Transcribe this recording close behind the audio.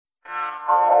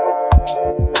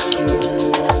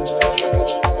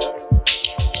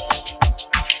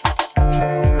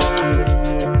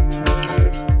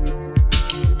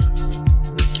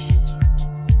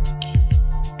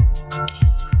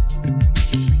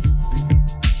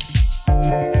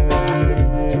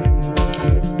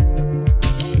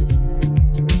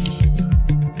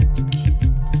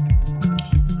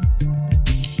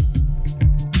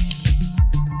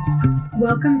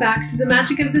Welcome back to the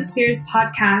Magic of the Spheres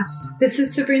podcast. This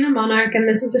is Sabrina Monarch, and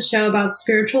this is a show about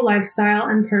spiritual lifestyle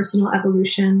and personal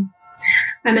evolution.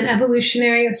 I'm an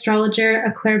evolutionary astrologer,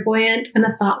 a clairvoyant, and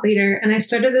a thought leader, and I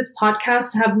started this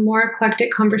podcast to have more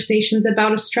eclectic conversations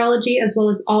about astrology as well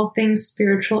as all things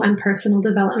spiritual and personal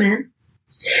development.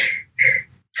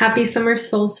 Happy summer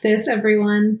solstice,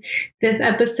 everyone. This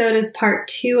episode is part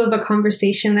 2 of a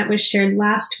conversation that was shared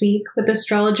last week with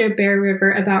astrologer Bear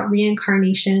River about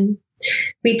reincarnation.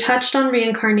 We touched on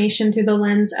reincarnation through the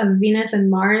lens of Venus and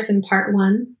Mars in part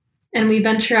 1, and we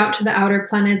venture out to the outer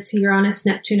planets Uranus,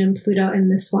 Neptune, and Pluto in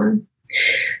this one.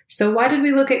 So why did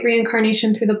we look at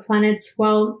reincarnation through the planets?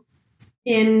 Well,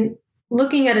 in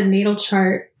looking at a natal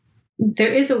chart,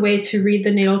 there is a way to read the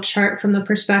natal chart from the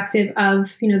perspective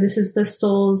of, this is the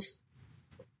soul's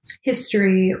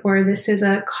history, or this is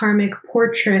a karmic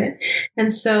portrait.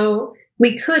 And so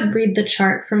we could read the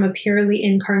chart from a purely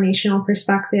incarnational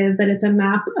perspective, that it's a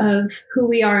map of who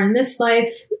we are in this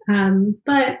life.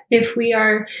 But if we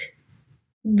are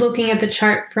looking at the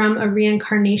chart from a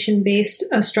reincarnation-based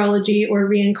astrology or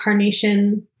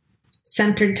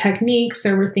reincarnation-centered techniques,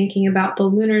 or we're thinking about the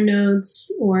lunar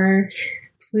nodes or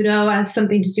Pluto as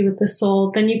something to do with the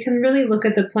soul, then you can really look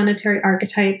at the planetary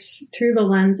archetypes through the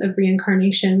lens of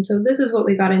reincarnation. So this is what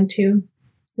we got into.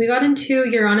 We got into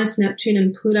Uranus, Neptune,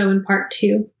 and Pluto in part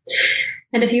 2.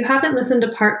 And if you haven't listened to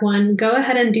part 1, go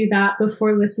ahead and do that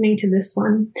before listening to this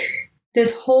one.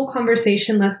 This whole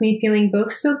conversation left me feeling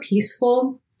both so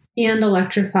peaceful and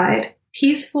electrified.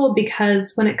 Peaceful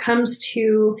because when it comes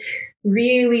to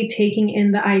really taking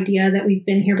in the idea that we've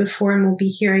been here before and we'll be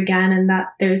here again, and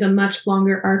that there's a much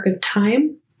longer arc of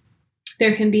time,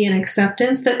 there can be an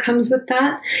acceptance that comes with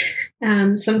that.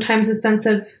 Sometimes a sense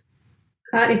of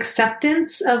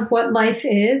acceptance of what life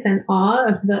is and awe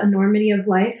of the enormity of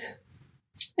life.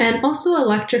 And also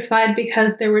electrified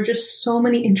because there were just so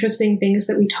many interesting things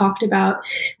that we talked about,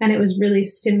 and it was really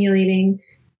stimulating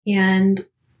and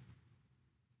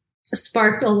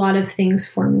sparked a lot of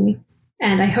things for me.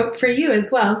 And I hope for you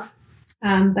as well.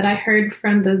 But I heard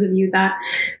from those of you that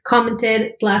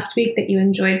commented last week that you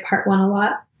enjoyed part 1 a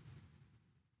lot.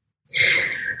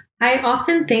 I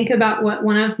often think about what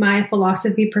one of my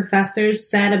philosophy professors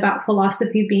said about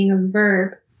philosophy being a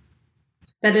verb,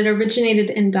 that it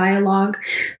originated in dialogue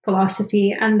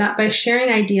philosophy, and that by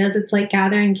sharing ideas, it's like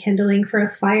gathering kindling for a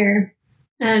fire.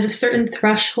 And at a certain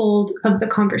threshold of the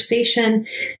conversation,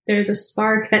 there's a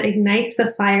spark that ignites the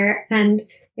fire, and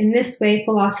in this way,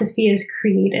 philosophy is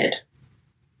created.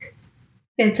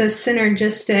 It's a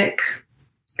synergistic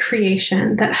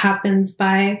creation that happens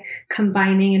by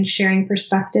combining and sharing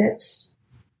perspectives.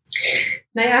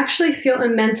 And I actually feel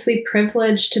immensely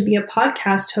privileged to be a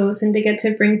podcast host and to get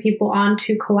to bring people on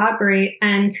to collaborate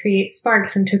and create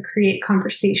sparks and to create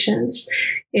conversations.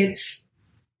 It's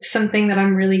something that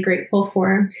I'm really grateful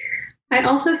for. I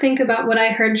also think about what I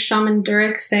heard Shaman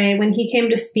Durek say when he came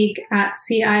to speak at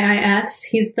CIIS.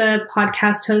 He's the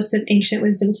podcast host of Ancient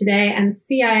Wisdom Today, and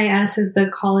CIIS is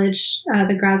the college,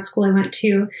 the grad school I went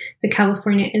to, the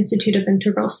California Institute of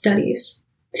Integral Studies.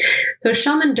 So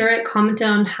Shaman Durek commented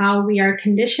on how we are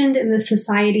conditioned in this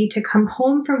society to come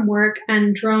home from work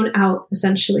and drone out,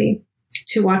 essentially,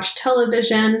 to watch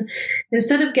television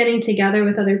instead of getting together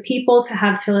with other people to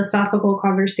have philosophical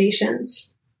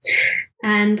conversations.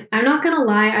 And I'm not going to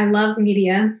lie, I love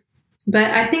media,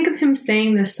 but I think of him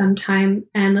saying this sometime,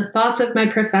 and the thoughts of my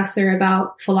professor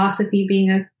about philosophy being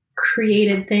a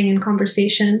created thing in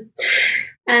conversation.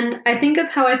 And I think of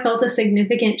how I felt a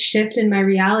significant shift in my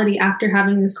reality after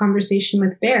having this conversation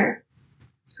with Bear.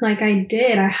 Like I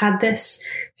did, I had this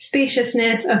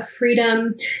spaciousness of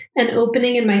freedom and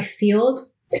opening in my field.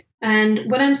 And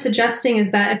what I'm suggesting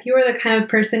is that if you are the kind of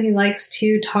person who likes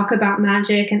to talk about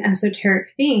magic and esoteric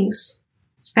things,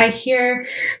 I hear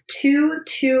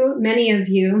too many of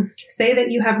you say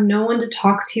that you have no one to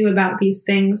talk to about these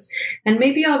things. And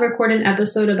maybe I'll record an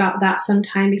episode about that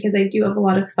sometime because I do have a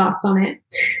lot of thoughts on it.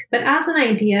 But as an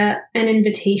idea, an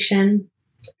invitation,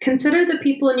 consider the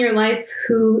people in your life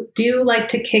who do like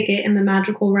to kick it in the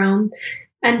magical realm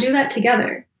and do that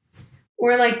together.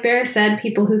 Or like Bear said,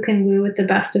 people who can woo with the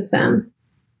best of them.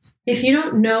 if you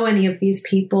don't know any of these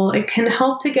people, it can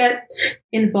help to get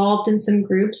involved in some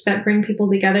groups that bring people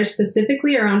together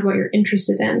specifically around what you're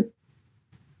interested in.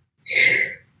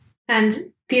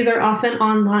 And these are often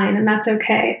online, and that's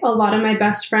okay. A lot of my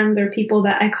best friends are people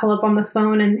that I call up on the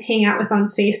phone and hang out with on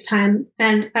FaceTime.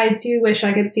 And I do wish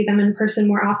I could see them in person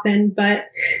more often, but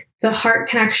the heart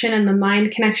connection and the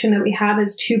mind connection that we have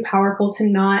is too powerful to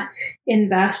not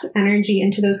invest energy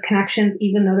into those connections,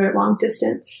 even though they're long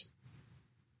distance.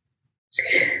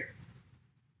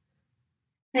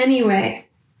 Anyway,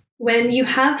 when you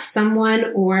have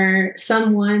someone or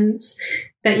someones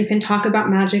that you can talk about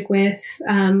magic with,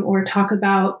 or talk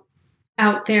about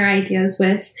out there ideas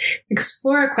with,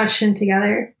 explore a question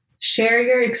together, share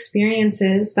your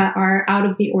experiences that are out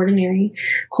of the ordinary,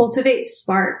 cultivate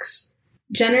sparks,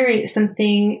 generate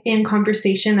something in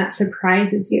conversation that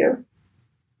surprises you.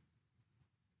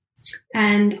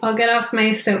 And I'll get off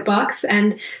my soapbox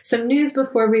and some news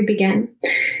before we begin.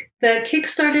 The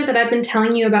Kickstarter that I've been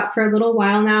telling you about for a little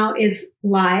while now is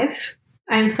live.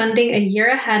 I'm funding a year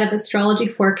ahead of astrology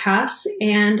forecasts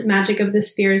and Magic of the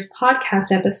Spheres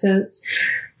podcast episodes.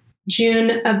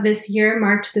 June of this year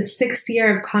marked the 6th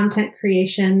year of content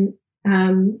creation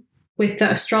with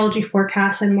the astrology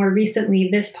forecasts and more recently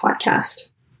this podcast.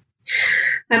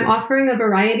 I'm offering a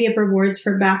variety of rewards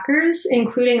for backers,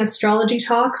 including astrology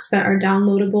talks that are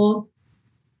downloadable,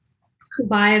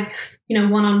 live,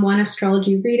 one-on-one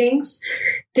astrology readings,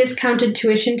 discounted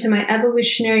tuition to my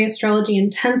Evolutionary Astrology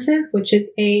Intensive, which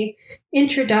is a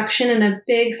introduction and a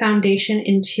big foundation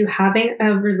into having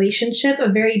a relationship,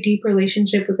 a very deep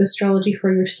relationship with astrology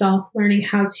for yourself, learning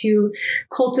how to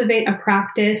cultivate a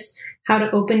practice, how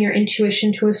to open your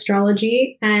intuition to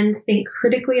astrology and think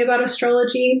critically about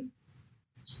astrology,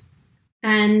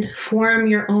 and form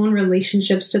your own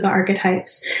relationships to the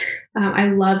archetypes. I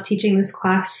love teaching this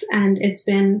class, and it's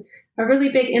been a really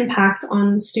big impact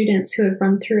on students who have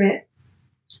run through it.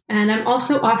 And I'm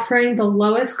also offering the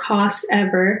lowest cost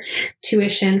ever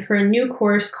tuition for a new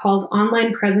course called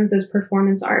Online Presence as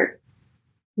Performance Art.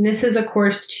 And this is a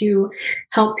course to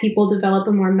help people develop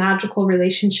a more magical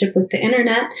relationship with the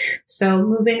internet. So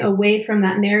moving away from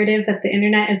that narrative that the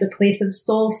internet is a place of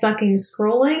soul-sucking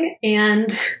scrolling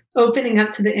and opening up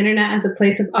to the internet as a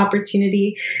place of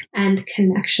opportunity and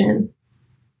connection.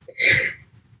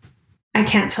 I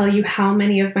can't tell you how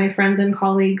many of my friends and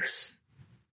colleagues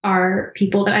are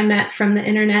people that I met from the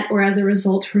internet or as a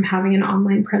result from having an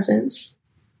online presence.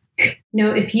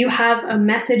 If you have a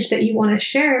message that you want to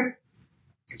share,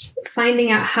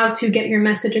 finding out how to get your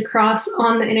message across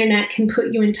on the internet can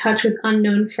put you in touch with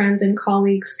unknown friends and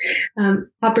colleagues,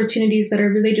 opportunities that are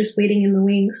really just waiting in the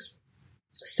wings.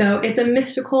 So it's a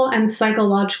mystical and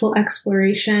psychological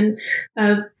exploration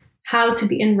of how to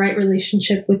be in right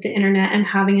relationship with the internet and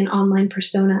having an online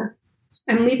persona.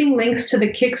 I'm leaving links to the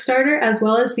Kickstarter as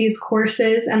well as these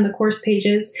courses and the course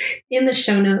pages in the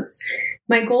show notes.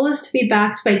 My goal is to be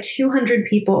backed by 200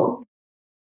 people.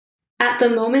 At the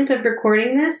moment of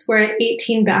recording this, we're at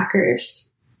 18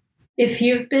 backers. If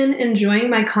you've been enjoying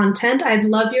my content, I'd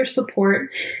love your support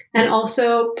and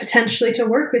also potentially to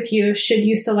work with you should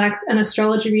you select an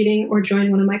astrology reading or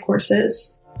join one of my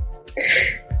courses.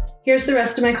 Here's the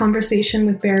rest of my conversation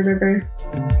with Bear River.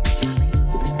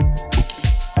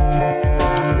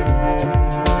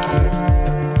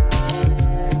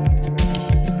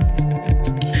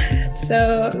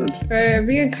 So for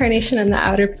reincarnation and the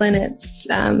outer planets,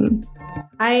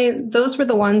 those were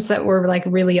the ones that were like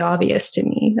really obvious to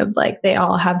me of like, they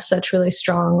all have such really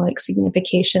strong like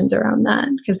significations around that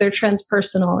because they're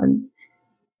transpersonal. And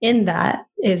in that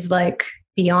is like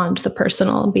beyond the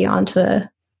personal, beyond the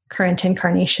current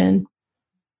incarnation.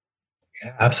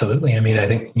 Yeah, absolutely. I mean, I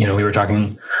think, we were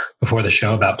talking before the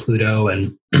show about Pluto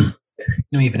and,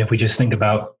 even if we just think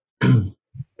about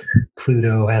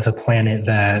Pluto as a planet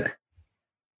that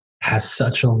has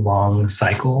such a long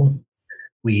cycle,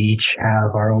 we each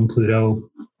have our own Pluto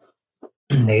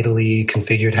natally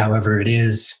configured however it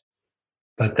is,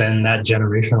 but then that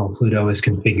generational Pluto is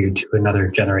configured to another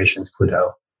generation's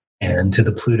Pluto and to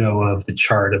the Pluto of the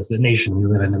chart of the nation we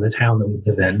live in and the town that we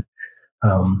live in.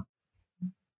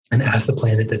 And as the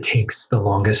planet that takes the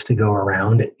longest to go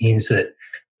around, it means that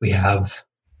we have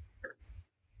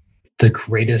the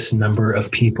greatest number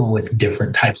of people with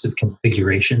different types of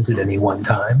configurations at any one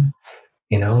time.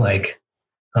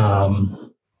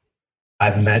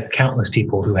 I've met countless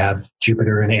people who have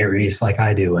Jupiter in Aries like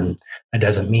I do, and that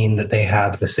doesn't mean that they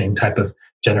have the same type of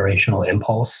generational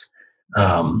impulse.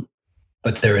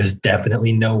 But there is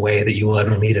definitely no way that you will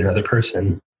ever meet another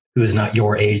person who is not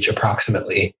your age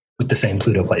approximately with the same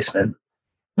Pluto placement.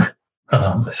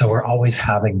 So we're always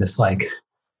having this like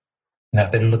And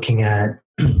I've been looking at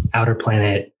outer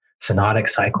planet synodic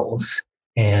cycles,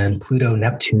 and Pluto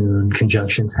Neptune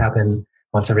conjunctions happen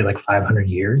once every like 500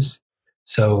 years.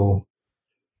 So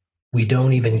we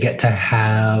don't even get to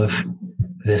have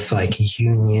this like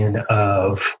union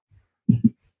of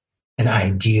an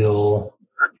ideal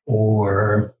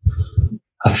or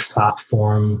a thought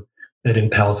form that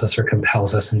impels us or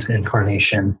compels us into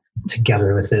incarnation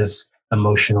together with this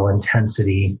emotional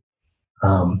intensity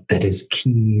that is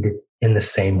keyed in the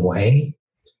same way.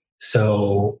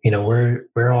 So,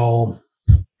 we're all,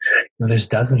 there's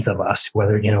dozens of us,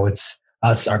 whether, it's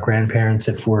us, our grandparents,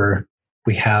 if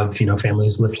we have,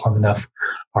 families lived long enough,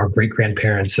 our great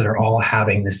grandparents that are all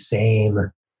having the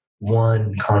same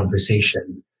one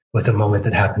conversation with a moment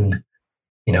that happened.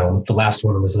 The last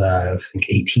one was, I think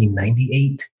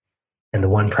 1898. And the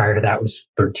one prior to that was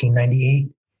 1398.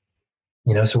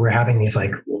 So we're having these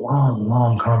like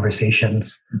long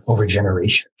conversations over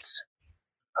generations.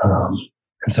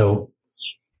 And so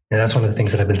that's one of the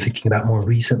things that I've been thinking about more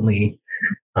recently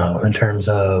in terms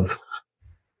of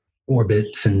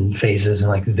orbits and phases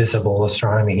and like visible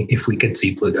astronomy. If we could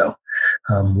see Pluto,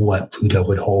 what Pluto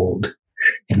would hold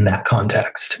in that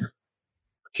context.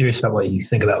 Curious about what you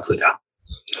think about Pluto.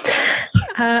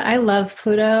 I love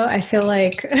Pluto. I feel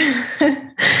like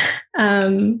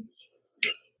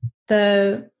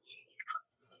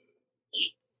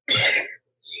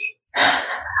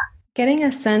getting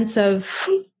a sense of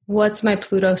what's my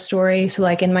Pluto story. So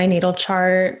like in my natal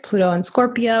chart, Pluto and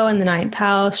Scorpio in the 9th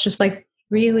house, just like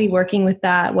really working with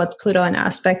that, what's Pluto an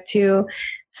aspect to,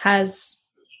 has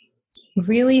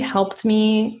really helped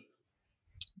me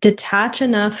detach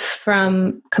enough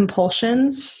from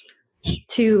compulsions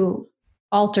to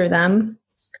alter them,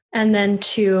 and then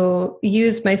to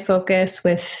use my focus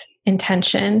with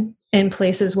intention in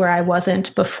places where I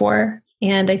wasn't before.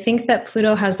 And I think that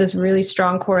Pluto has this really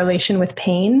strong correlation with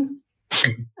pain.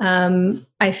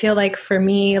 I feel like for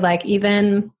me, like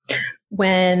even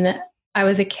when I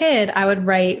was a kid, I would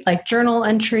write like journal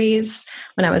entries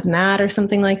when I was mad or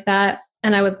something like that.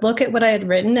 And I would look at what I had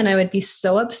written and I would be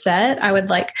so upset. I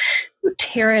would like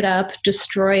tear it up,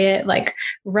 destroy it, like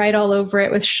write all over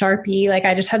it with Sharpie. Like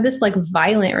I just had this like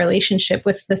violent relationship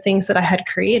with the things that I had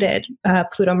created,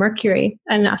 Pluto Mercury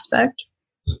an aspect.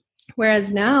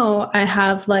 Whereas now I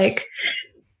have like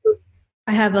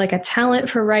a talent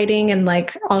for writing, and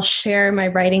like I'll share my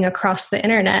writing across the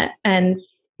internet, and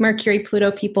Mercury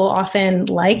Pluto people often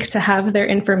like to have their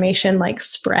information like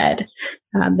spread.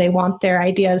 They want their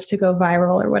ideas to go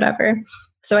viral or whatever.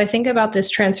 So I think about this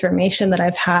transformation that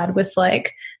I've had with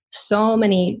like so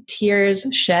many tears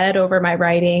shed over my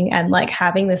writing and like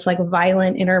having this like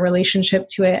violent inner relationship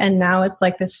to it. And now it's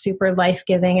like this super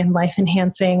life-giving and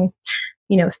life-enhancing,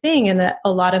 thing. And that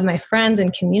a lot of my friends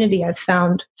and community I've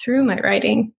found through my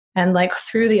writing and like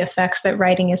through the effects that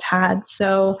writing has had.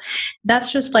 So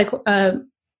that's just like a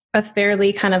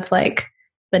fairly kind of like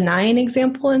benign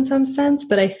example in some sense,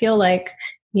 but I feel like,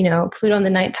 Pluto in the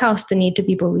 9th house, the need to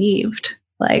be believed,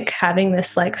 like having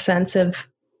this like sense of,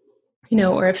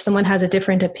 or if someone has a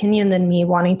different opinion than me,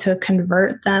 wanting to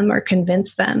convert them or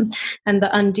convince them, and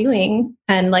the undoing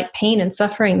and like pain and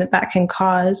suffering that can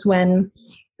cause when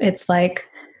it's like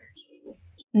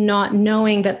not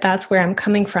knowing that that's where I'm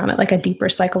coming from at like a deeper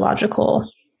psychological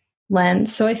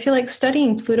lens. So I feel like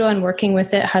studying Pluto and working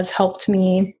with it has helped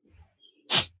me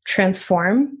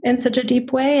transform in such a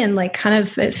deep way, and like kind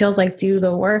of it feels like do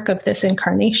the work of this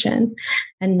incarnation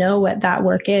and know what that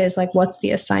work is, like what's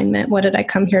the assignment, what did I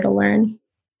come here to learn.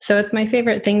 So it's my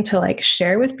favorite thing to like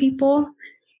share with people,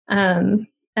 and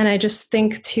I just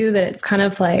think too that it's kind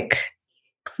of like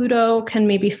Pluto can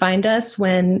maybe find us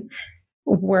when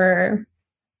we're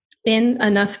in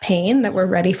enough pain that we're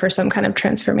ready for some kind of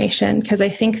transformation. Because I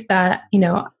think that,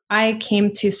 I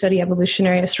came to study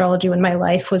evolutionary astrology when my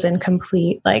life was in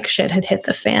complete, like shit had hit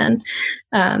the fan.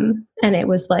 And it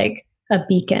was like a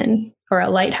beacon or a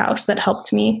lighthouse that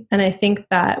helped me. And I think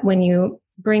that when you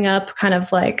bring up kind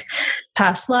of like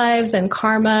past lives and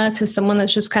karma to someone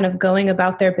that's just kind of going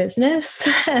about their business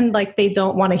and like they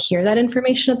don't want to hear that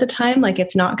information at the time, like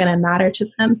it's not going to matter to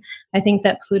them. I think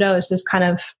that Pluto is this kind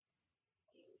of,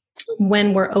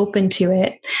 when we're open to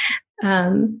it,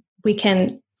 we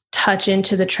can touch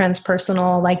into the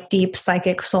transpersonal, like deep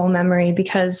psychic soul memory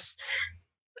because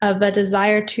of a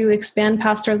desire to expand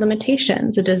past our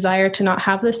limitations, a desire to not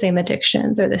have the same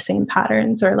addictions or the same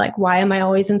patterns, or like, why am I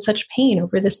always in such pain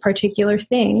over this particular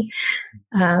thing?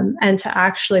 And to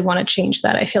actually want to change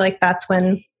that. I feel like that's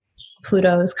when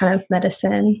Pluto's kind of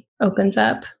medicine opens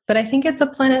up. But I think it's a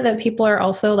planet that people are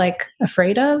also like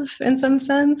afraid of in some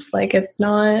sense. Like it's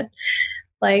not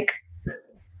like,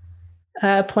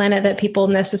 a planet that people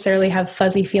necessarily have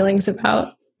fuzzy feelings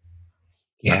about.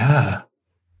 Yeah.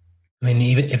 I mean,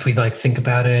 even if we like think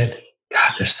about it,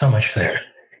 God, there's so much there.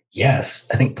 Yes,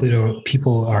 I think Pluto,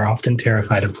 people are often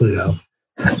terrified of Pluto.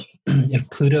 If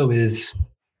Pluto is,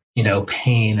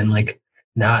 pain and like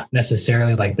not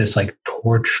necessarily like this like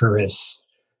torturous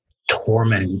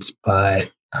torment, but,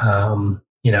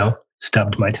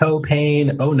 stubbed my toe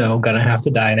pain. Oh no, gonna have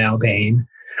to die now pain.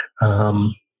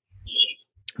 Then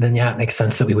yeah, it makes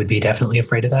sense that we would be definitely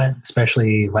afraid of that,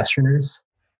 especially Westerners.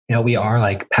 We are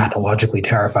like pathologically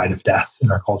terrified of death in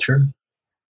our culture.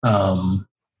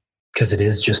 Because it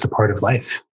is just a part of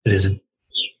life. It is,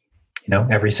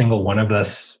 every single one of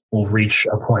us will reach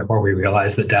a point where we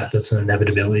realize that death is an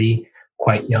inevitability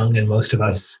quite young. And most of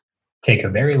us take a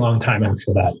very long time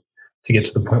after that to get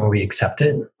to the point where we accept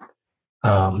it.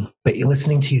 But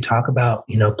listening to you talk about,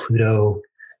 Pluto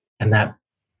and that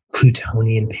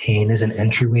Plutonian pain as an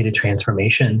entryway to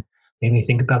transformation made me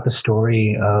think about the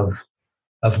story of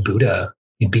Buddha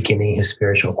beginning his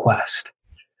spiritual quest.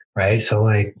 Right. So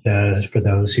like for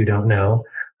those who don't know,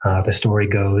 the story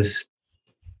goes,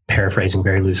 paraphrasing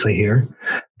very loosely here,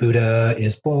 Buddha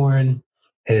is born.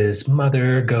 His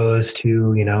mother goes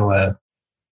to,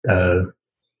 a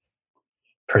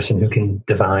person who can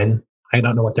divine. I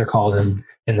don't know what they're called in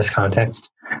this context.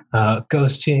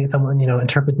 Goes to someone,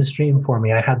 interpret this dream for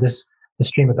me. I had this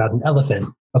dream about an elephant.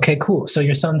 Okay, cool. So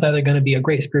your son's either going to be a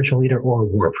great spiritual leader or a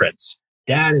war prince.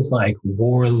 Dad is like,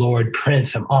 warlord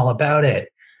prince. I'm all about it.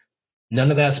 None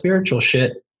of that spiritual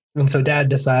shit. And so dad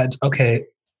decides, okay,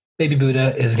 baby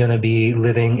Buddha is going to be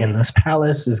living in this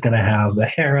palace, is going to have a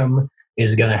harem,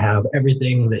 is going to have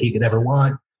everything that he could ever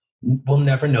want. We'll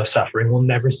never know suffering. We'll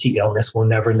never see illness. We'll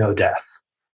never know death.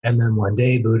 And then one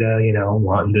day Buddha,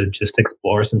 wanting to just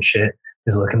explore some shit,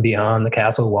 is looking beyond the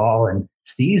castle wall and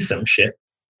sees some shit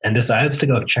and decides to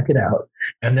go check it out.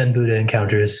 And then Buddha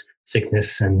encounters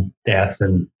sickness and death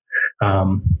and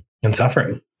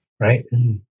suffering, right?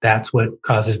 And that's what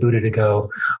causes Buddha to go,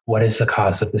 what is the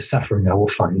cause of the suffering? I will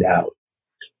find out.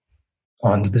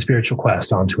 On to the spiritual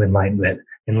quest, on to enlightenment.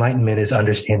 Enlightenment is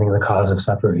understanding the cause of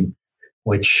suffering,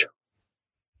 which,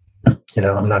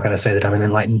 I'm not going to say that I'm an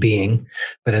enlightened being,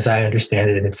 but as I understand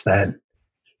it, it's that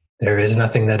there is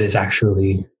nothing that is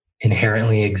actually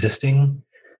inherently existing.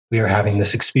 We are having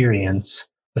this experience.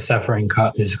 The suffering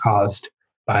is caused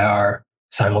by our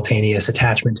simultaneous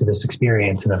attachment to this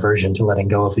experience and aversion to letting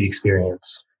go of the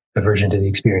experience. Aversion to the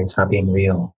experience not being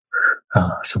real.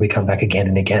 So we come back again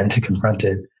and again to confront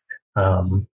it.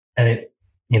 And it,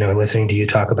 listening to you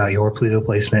talk about your Pluto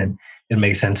placement, it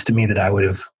makes sense to me that I would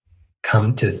have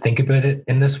come to think about it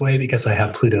in this way because I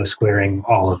have Pluto squaring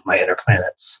all of my inner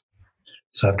planets.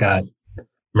 So I've got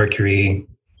Mercury,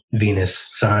 Venus,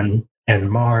 Sun, and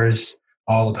Mars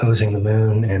all opposing the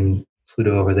moon, and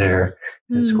Pluto over there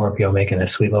in Scorpio making a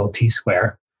sweet little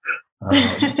T-square.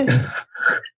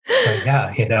 So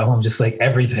yeah, I'm just like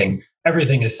everything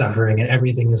is suffering and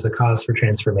everything is the cause for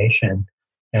transformation.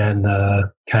 And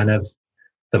kind of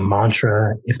the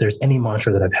mantra, if there's any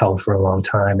mantra that I've held for a long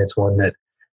time, it's one that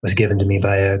was given to me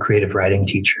by a creative writing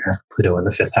teacher, Pluto in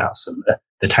the fifth house. And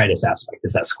the Titus aspect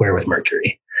is that square with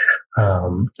Mercury.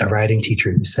 A writing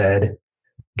teacher who said,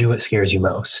 do what scares you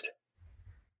most.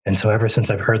 And so ever since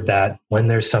I've heard that, when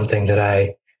there's something that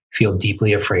I feel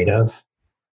deeply afraid of,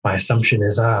 my assumption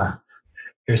is,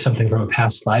 here's something from a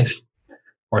past life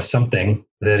or something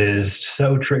that is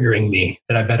so triggering me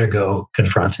that I better go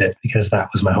confront it, because that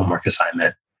was my homework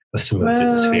assignment, was to move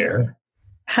through the sphere.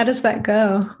 How does that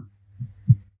go?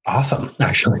 Awesome,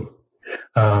 actually.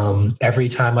 Every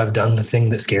time I've done the thing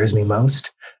that scares me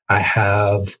most, I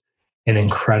have an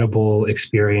incredible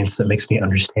experience that makes me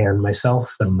understand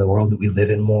myself and the world that we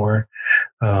live in more.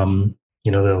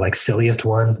 The like silliest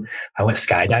one, I went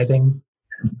skydiving.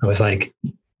 I was like,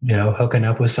 hooking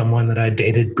up with someone that I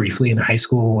dated briefly in high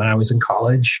school when I was in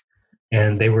college,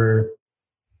 and they were,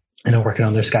 working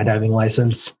on their skydiving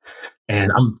license.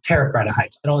 And I'm terrified of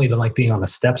heights. I don't even like being on a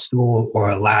step stool or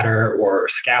a ladder or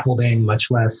scaffolding,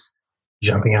 much less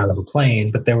jumping out of a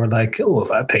plane. But they were like, oh, if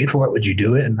I paid for it, would you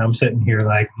do it? And I'm sitting here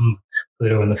like,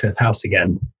 Pluto in the fifth house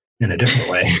again, in a different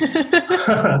way.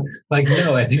 Like,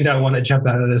 no, I do not want to jump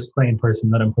out of this plane, person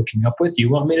that I'm hooking up with. You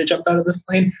want me to jump out of this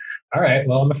plane? All right,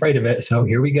 well, I'm afraid of it. So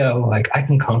here we go. Like, I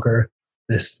can conquer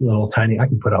this little tiny, I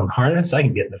can put on the harness. I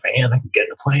can get in the van. I can get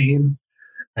in a plane.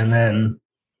 And then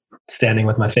standing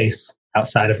with my face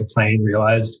outside of a plane,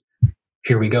 realized,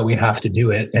 here we go. We have to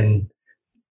do it. And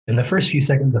in the first few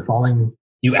seconds of falling,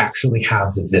 you actually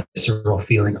have the visceral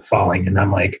feeling of falling. And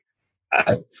I'm like,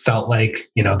 I felt like,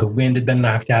 the wind had been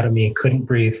knocked out of me, couldn't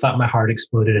breathe, thought my heart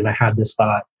exploded. And I had this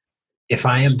thought, if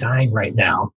I am dying right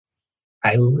now,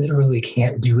 I literally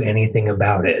can't do anything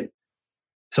about it.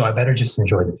 So I better just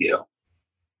enjoy the view.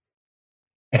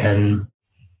 And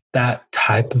that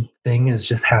type of thing has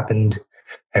just happened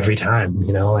every time,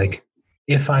 like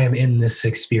if I am in this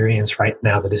experience right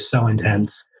now that is so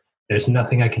intense, there's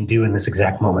nothing I can do in this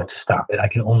exact moment to stop it. I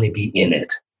can only be in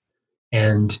it.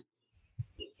 And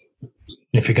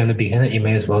if you're going to be in it, you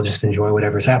may as well just enjoy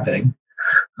whatever's happening.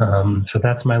 So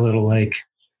that's my little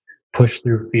push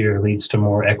through fear leads to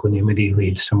more equanimity,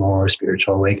 leads to more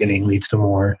spiritual awakening, leads to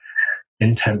more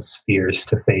intense fears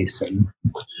to face. And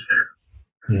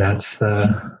that's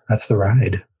the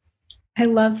ride. I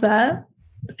love that.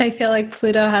 I feel like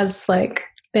Pluto has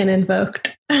been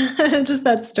invoked. Just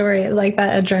that story, like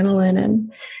that adrenaline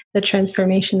and the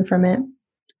transformation from it.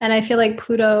 And I feel like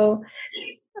Pluto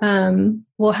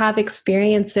will have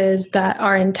experiences that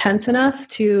are intense enough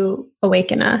to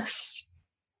awaken us.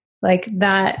 Like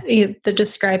that, the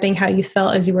describing how you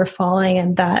felt as you were falling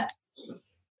and that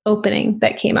opening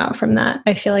that came out from that.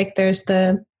 I feel like there's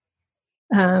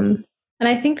and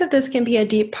I think that this can be a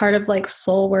deep part of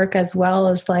soul work as well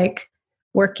as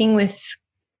working with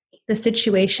the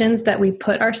situations that we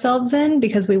put ourselves in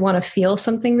because we want to feel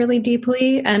something really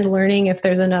deeply and learning if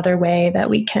there's another way that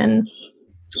we can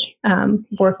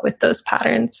work with those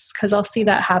patterns. Because I'll see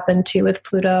that happen too with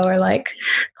Pluto or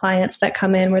clients that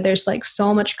come in where there's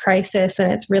so much crisis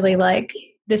and it's really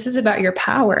this is about your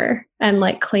power and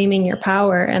claiming your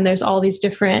power. And there's all these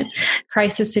different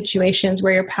crisis situations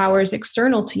where your power is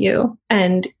external to you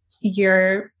and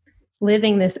you're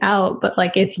living this out. But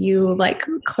if you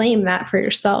claim that for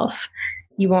yourself,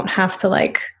 you won't have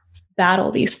to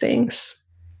battle these things.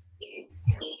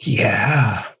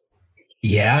 Yeah.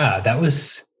 That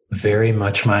was very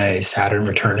much my Saturn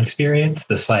return experience.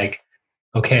 This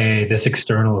okay, this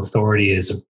external authority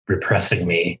is repressing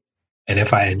me. And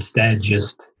if I instead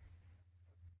just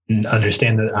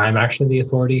understand that I'm actually the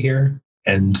authority here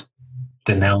and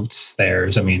denounce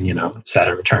theirs,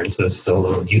 Saturn returns, so there's a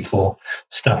little youthful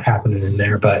stuff happening in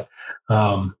there. But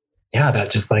that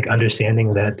just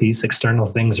understanding that these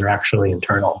external things are actually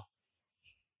internal.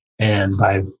 And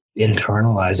by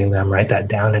internalizing them, write that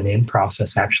down and in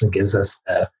process actually gives us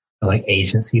the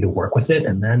agency to work with it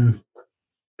and then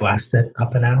blast it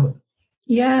up and out.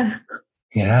 Yeah.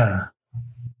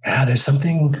 There's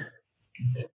something,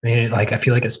 I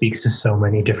feel like it speaks to so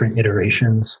many different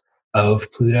iterations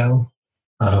of Pluto.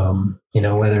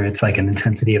 Whether it's an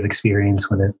intensity of experience,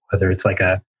 whether it's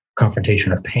a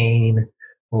confrontation of pain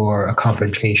or a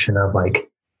confrontation of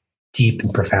deep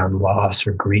and profound loss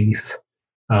or grief,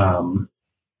 or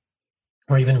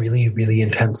even really, really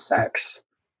intense sex,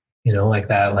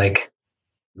 that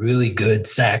really good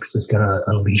sex is going to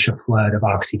unleash a flood of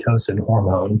oxytocin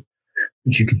hormone,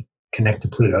 which you could connect to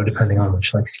Pluto depending on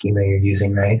which schema you're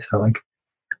using, right? So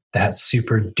that's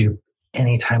super dupe.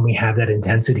 Anytime we have that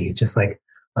intensity, it just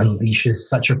unleashes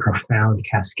such a profound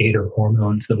cascade of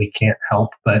hormones that we can't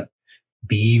help but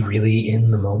be really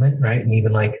in the moment, right? And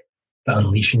even the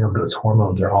unleashing of those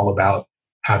hormones are all about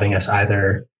having us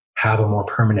either have a more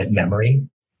permanent memory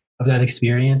of that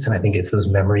experience, and I think it's those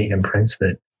memory imprints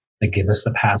that give us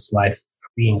the past life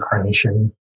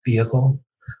reincarnation vehicle,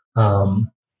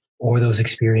 or those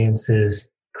experiences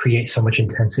create so much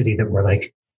intensity that we're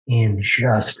in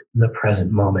just the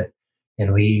present moment,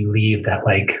 and we leave that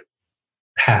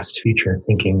past future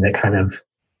thinking that kind of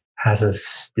has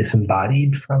us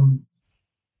disembodied from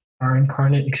our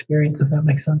incarnate experience, if that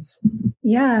makes sense.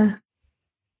 Yeah,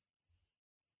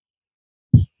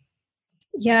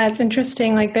 it's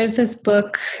interesting. There's this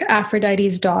book,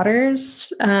 Aphrodite's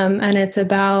Daughters, and it's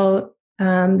about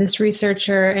this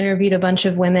researcher interviewed a bunch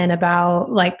of women about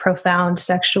profound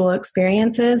sexual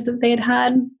experiences that they'd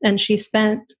had. And she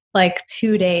spent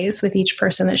 2 days with each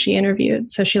person that she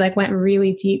interviewed. So she went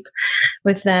really deep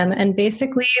with them and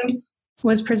basically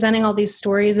was presenting all these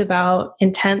stories about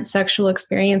intense sexual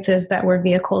experiences that were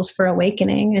vehicles for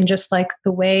awakening, and just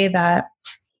the way that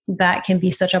can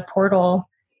be such a portal.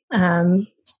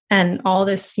 And all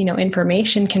this,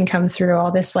 information can come through,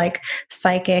 all this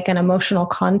psychic and emotional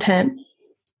content.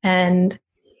 And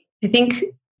I think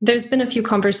there's been a few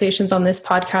conversations on this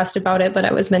podcast about it, but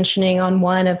I was mentioning on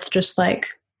one of just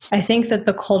I think that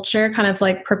the culture kind of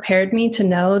prepared me to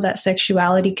know that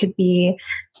sexuality could be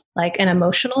an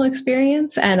emotional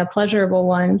experience and a pleasurable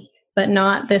one, but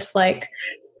not this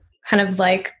kind of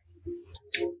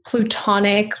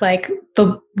plutonic,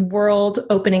 the world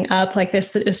opening up,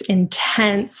 this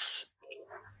intense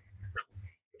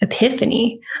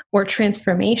epiphany or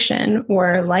transformation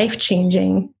or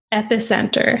life-changing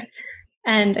epicenter.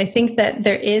 And I think that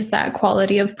there is that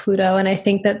quality of Pluto. And I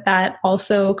think that that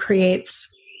also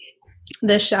creates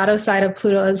the shadow side of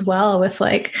Pluto as well, with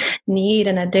like need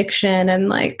and addiction and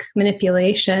like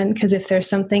manipulation. Because if there's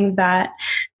something that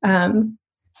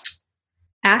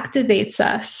activates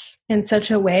us in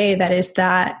such a way that is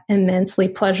that immensely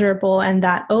pleasurable and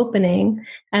that opening,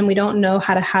 and we don't know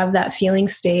how to have that feeling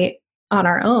state on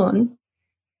our own,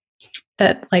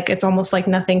 that like it's almost like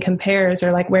nothing compares,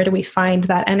 or like where do we find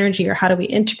that energy, or how do we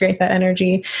integrate that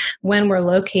energy when we're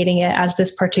locating it as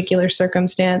this particular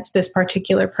circumstance, this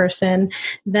particular person,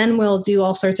 then we'll do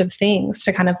all sorts of things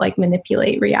to kind of like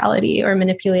manipulate reality or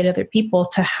manipulate other people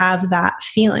to have that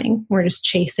feeling. We're just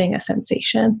chasing a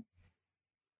sensation.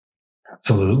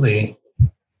 Absolutely.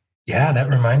 Yeah, that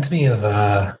reminds me of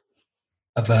a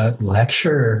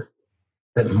lecture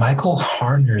that Michael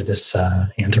Harner, this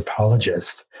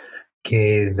anthropologist,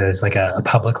 gave as like a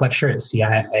public lecture at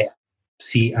CIIS,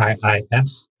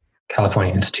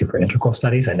 California Institute for Integral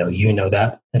Studies. I know you know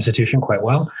that institution quite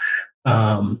well.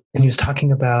 And he was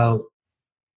talking about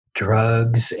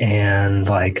drugs and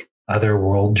like other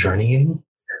world journeying.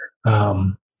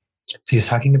 So he was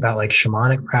talking about like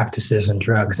shamanic practices and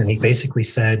drugs. And he basically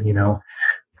said, you know,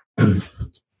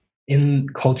 in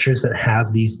cultures that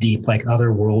have these deep, like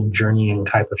other world journeying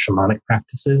type of shamanic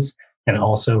practices, and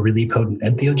also really potent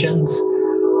entheogens,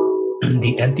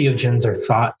 the entheogens are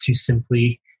thought to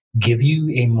simply give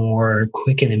you a more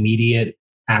quick and immediate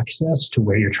access to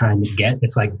where you're trying to get.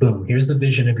 It's like, boom, here's the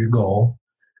vision of your goal.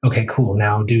 Okay, cool.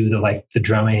 Now do the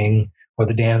drumming or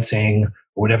the dancing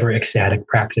or whatever ecstatic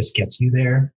practice gets you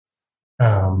there.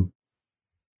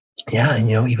 Yeah, and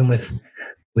you know, even with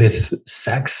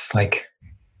sex, like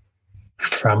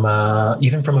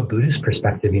even from a Buddhist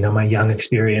perspective, you know, my young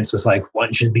experience was like,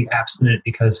 one should be abstinent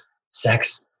because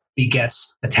sex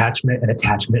begets attachment, and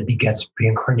attachment begets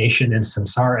reincarnation and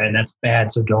samsara, and that's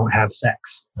bad, so don't have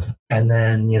sex. And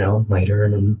then, you know, later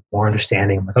and more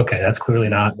understanding, like, okay, that's clearly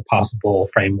not a possible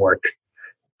framework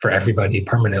for everybody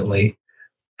permanently.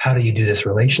 How do you do this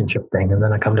relationship thing? And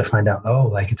then I come to find out, oh,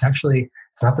 like it's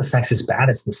not the sex is bad,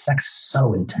 it's the sex is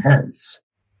so intense.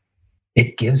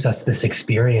 It gives us this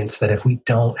experience that if we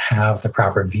don't have the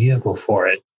proper vehicle for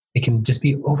it, it can just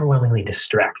be overwhelmingly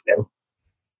distracting.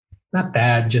 Not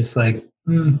bad, just like,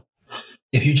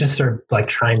 if you just are like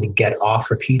trying to get off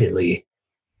repeatedly,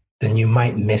 then you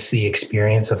might miss the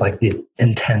experience of like the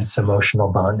intense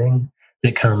emotional bonding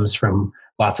that comes from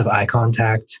lots of eye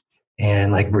contact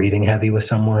and like breathing heavy with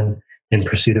someone in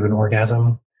pursuit of an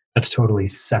orgasm. That's totally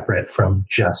separate from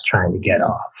just trying to get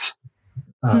off.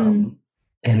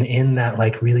 And in that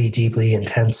like really deeply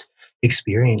intense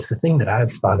experience, the thing that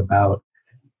I've thought about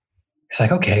is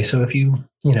like, okay, so if you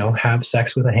know, have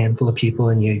sex with a handful of people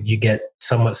and you get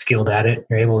somewhat skilled at it,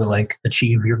 you're able to like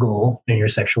achieve your goal in your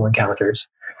sexual encounters,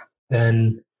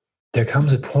 then there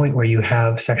comes a point where you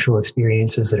have sexual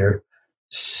experiences that are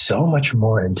so much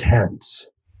more intense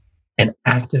and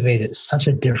activate at such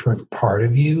a different part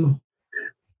of you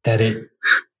that it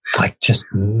like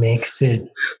just makes it,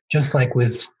 just like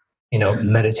with, you know,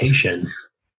 meditation,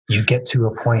 you get to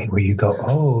a point where you go,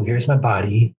 oh, here's my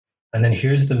body. And then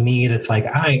here's the me that's like,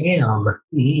 I am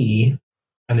me.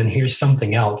 And then here's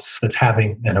something else that's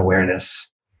having an awareness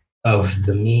of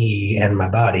the me and my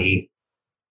body.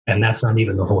 And that's not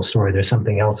even the whole story. There's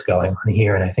something else going on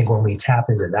here. And I think when we tap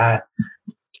into that,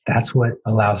 that's what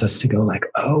allows us to go like,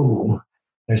 oh,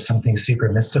 there's something super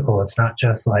mystical. It's not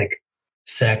just like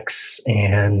sex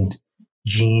and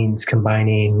genes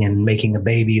combining and making a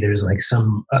baby. There's like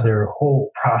some other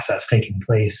whole process taking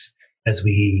place as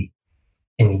we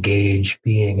engage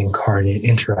being incarnate,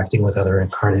 interacting with other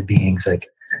incarnate beings. Like,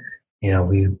 you know,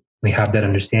 we have that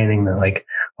understanding that like,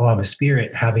 oh, I'm a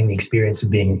spirit having the experience of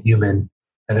being a human.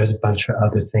 And there's a bunch of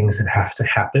other things that have to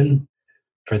happen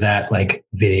for that like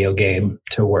video game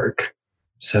to work,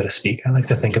 so to speak. I like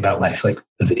to think about life like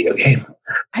a video game.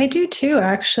 I do too,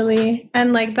 actually.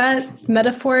 And like that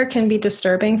metaphor can be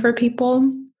disturbing for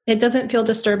people. It doesn't feel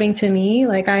disturbing to me.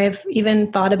 Like I've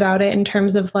even thought about it in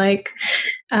terms of like,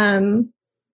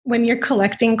 when you're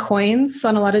collecting coins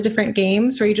on a lot of different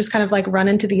games where you just kind of like run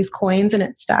into these coins and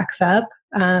it stacks up.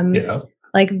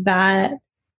 Like that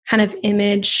kind of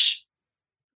image,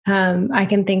 I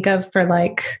can think of for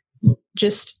like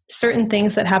just certain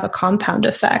things that have a compound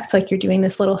effect. Like you're doing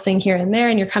this little thing here and there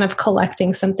and you're kind of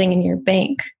collecting something in your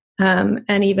bank.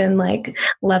 And even like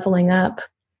leveling up,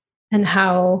 and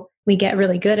how we get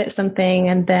really good at something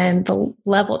and then the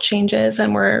level changes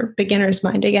and we're beginner's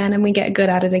mind again and we get good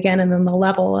at it again, and then the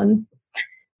level. And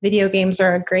video games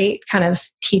are a great kind of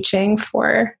teaching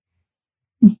for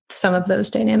some of those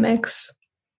dynamics.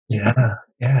 Yeah,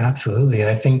 absolutely.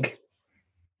 And I think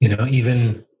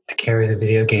even to carry the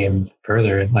video game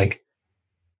further, like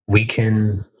we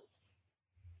can,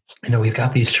 we've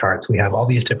got these charts, we have all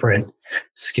these different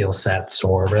skill sets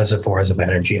or reservoirs of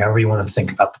energy, however you want to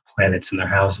think about the planets in their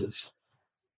houses.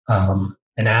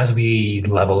 And as we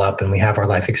level up and we have our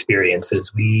life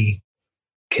experiences, we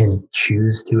can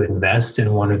choose to invest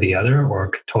in one or the other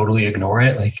or totally ignore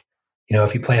it. Like,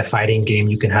 if you play a fighting game,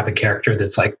 you can have a character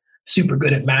that's like super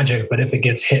good at magic, but if it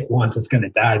gets hit once, it's going to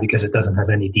die because it doesn't have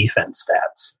any defense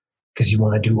stats because you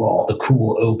want to do all the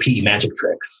cool OP magic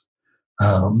tricks.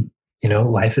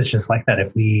 Life is just like that.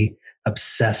 If we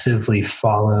obsessively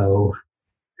follow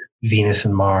Venus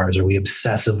and Mars, or we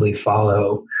obsessively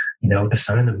follow, the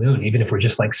sun and the moon, even if we're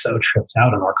just like so tripped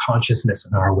out on our consciousness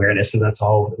and our awareness, and that's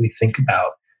all we think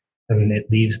about, and it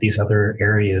leaves these other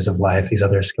areas of life, these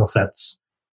other skill sets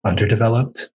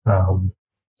underdeveloped. And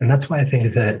that's why I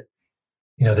think that,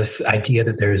 this idea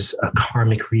that there's a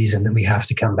karmic reason that we have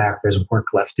to come back, there's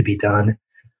work left to be done,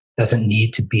 doesn't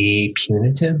need to be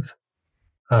punitive.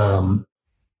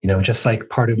 Just like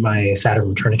part of my Saturn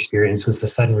return experience was the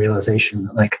sudden realization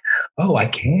that like, oh, I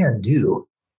can do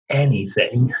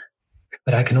anything,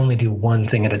 but I can only do one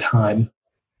thing at a time.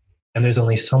 And there's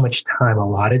only so much time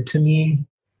allotted to me.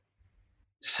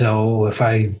 So if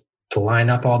I line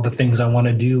up all the things I want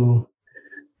to do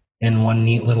in one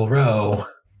neat little row,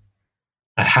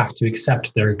 I have to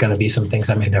accept there are going to be some things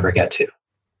I may never get to.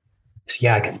 So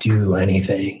yeah, I can do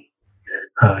anything,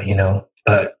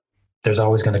 but there's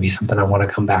always going to be something I want to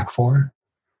come back for.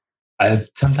 I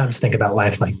sometimes think about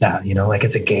life like that, like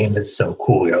it's a game that's so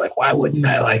cool. You're like, why wouldn't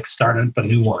I like start up a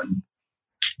new one?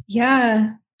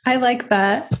 Yeah, I like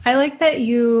that. I like that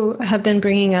you have been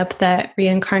bringing up that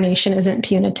reincarnation isn't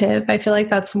punitive. I feel like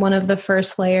that's one of the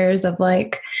first layers of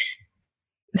like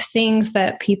things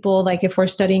that people, like if we're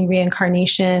studying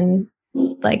reincarnation,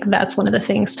 like that's one of the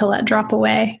things to let drop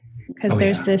away. Because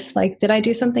there's this like, did I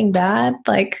do something bad?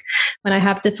 Like when I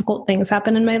have difficult things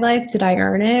happen in my life, did I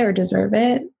earn it or deserve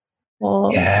it?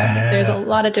 Well, there's a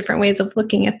lot of different ways of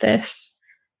looking at this.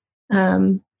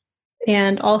 And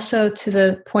also to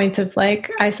the point of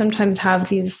like, I sometimes have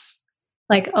these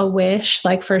like a wish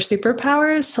like for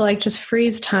superpowers to like just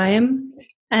freeze time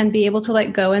and be able to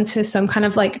like go into some kind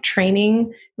of like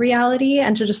training reality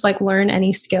and to just like learn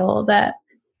any skill that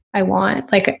I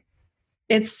want. Like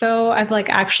I've like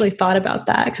actually thought about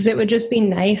that because it would just be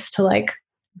nice to like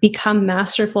become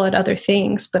masterful at other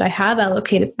things. But I have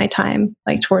allocated my time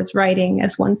like towards writing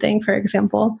as one thing, for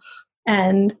example.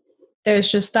 And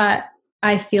there's just that,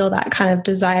 I feel that kind of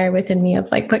desire within me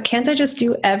of like, but can't I just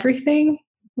do everything?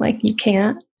 Like you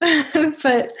can't,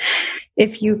 but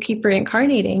if you keep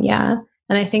reincarnating, yeah.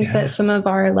 And I think that some of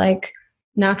our like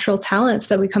natural talents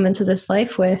that we come into this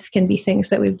life with can be things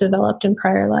that we've developed in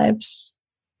prior lives.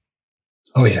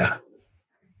 Oh, yeah.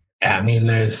 I mean,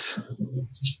 I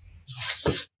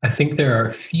think there are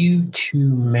a few too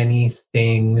many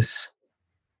things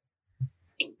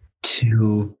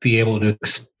to be able to,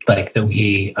 like, that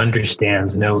we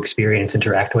understand, know, experience,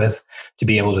 interact with, to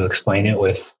be able to explain it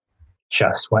with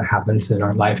just what happens in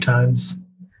our lifetimes.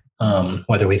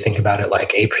 Whether we think about it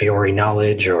like a priori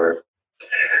knowledge or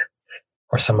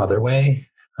some other way.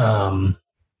 And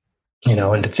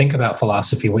to think about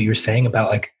philosophy, what you were saying about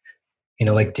like,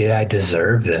 like, did I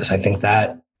deserve this? I think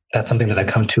that's something that I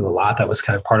come to a lot. That was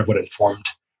kind of part of what informed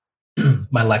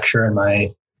my lecture and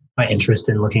my interest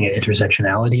in looking at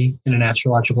intersectionality in an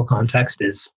astrological context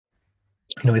is,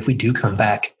 if we do come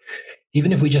back,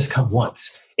 even if we just come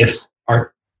once, if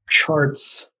our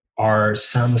charts are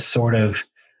some sort of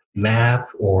map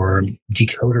or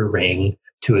decoder ring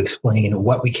to explain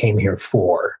what we came here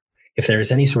for, if there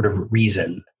is any sort of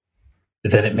reason,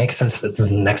 then it makes sense that the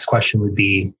next question would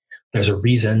be, there's a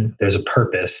reason, there's a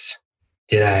purpose.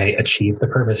 Did I achieve the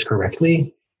purpose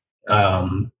correctly?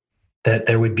 That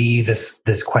there would be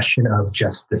this question of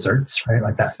just desserts, right?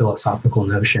 Like that philosophical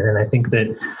notion. And I think that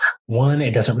one,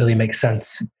 it doesn't really make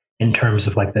sense in terms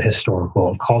of like the historical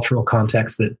and cultural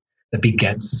context that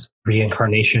begets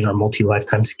reincarnation or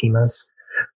multi-lifetime schemas.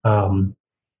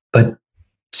 But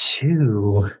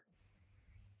two,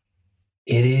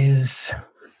 it is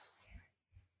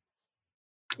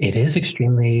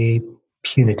extremely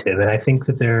punitive. And I think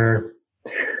that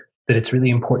it's really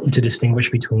important to distinguish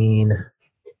between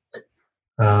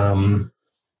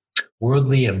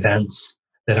worldly events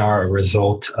that are a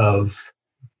result of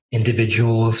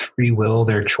individuals' free will,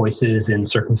 their choices in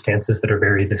circumstances that are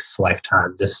very this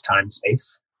lifetime, this time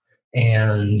space,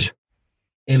 and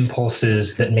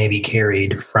impulses that may be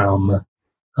carried from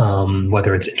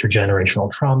whether it's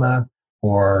intergenerational trauma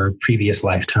or previous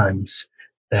lifetimes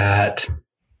that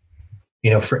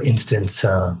For instance,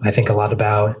 I think a lot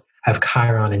about, I have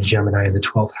Chiron and Gemini in the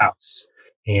 12th house.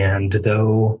 And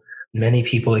though many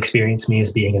people experience me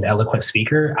as being an eloquent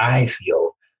speaker, I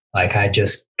feel like I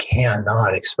just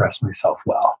cannot express myself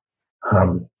well.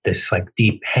 This like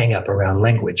deep hang up around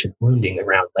language and wounding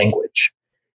around language.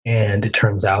 And it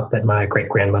turns out that my great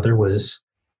grandmother was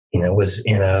in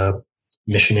a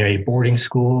missionary boarding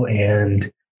school,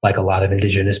 and like a lot of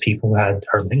indigenous people, had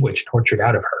her language tortured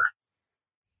out of her.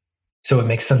 So it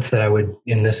makes sense that I would,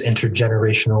 in this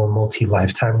intergenerational,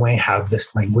 multi-lifetime way, have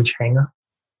this language hang up.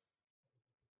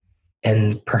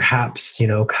 And perhaps,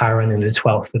 Chiron in the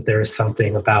 12th, that there is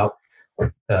something about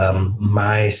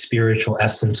my spiritual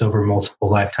essence over multiple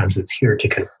lifetimes that's here to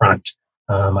confront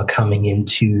a coming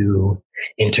into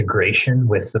integration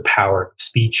with the power of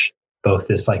speech, both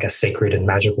as like a sacred and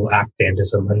magical act and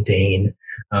as a mundane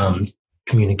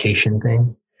communication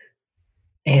thing.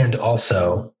 And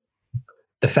also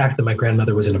the fact that my great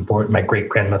grandmother was in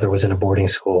a boarding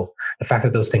school, the fact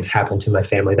that those things happen to my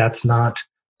family, that's not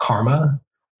karma,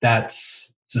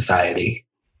 that's society.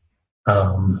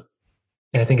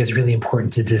 And I think it's really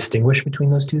important to distinguish between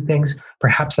those two things.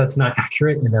 Perhaps that's not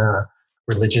accurate in a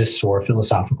religious or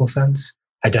philosophical sense.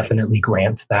 I definitely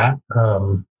grant that.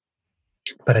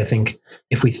 But I think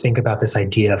if we think about this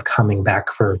idea of coming back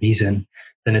for a reason,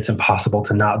 then it's impossible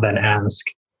to not then ask,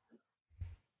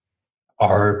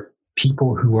 are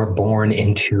people who are born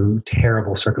into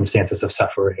terrible circumstances of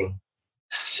suffering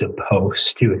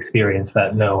supposed to experience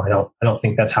that? No, I don't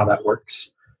think that's how that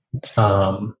works.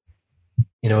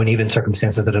 And even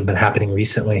circumstances that have been happening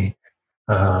recently,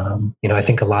 I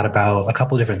think a lot about a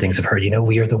couple of different things I've heard.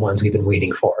 We are the ones we've been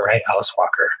waiting for, right? Alice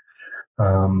Walker.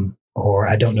 Or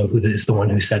I don't know who is the one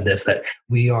who said this, that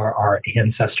we are our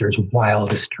ancestors'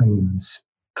 wildest dreams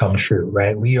come true,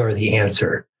 right? We are the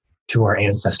answer to our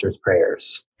ancestors'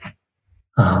 prayers.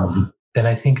 Then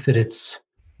I think that it's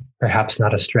perhaps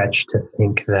not a stretch to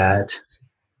think that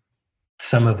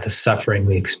some of the suffering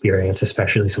we experience,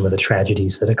 especially some of the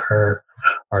tragedies that occur,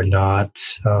 are not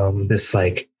this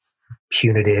like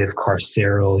punitive,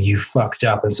 carceral, you fucked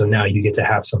up, and so now you get to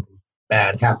have something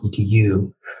bad happen to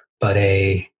you, but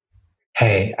hey,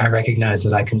 I recognize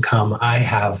that I can come. I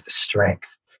have the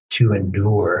strength to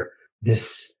endure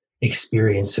this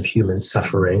experience of human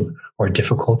suffering or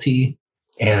difficulty.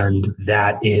 And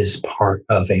that is part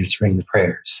of answering the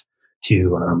prayers,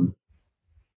 to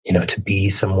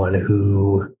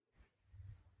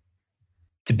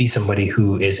be somebody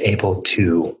who is able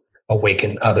to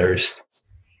awaken others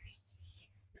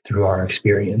through our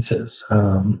experiences.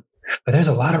 But there's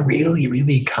a lot of really,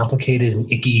 really complicated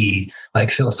and icky, like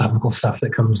philosophical stuff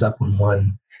that comes up when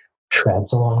one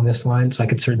treads along this line. So I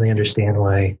could certainly understand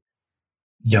why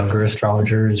younger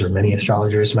astrologers or many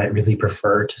astrologers might really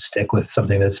prefer to stick with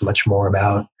something that's much more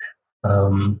about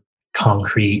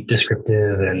concrete,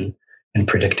 descriptive, and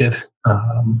predictive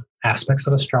aspects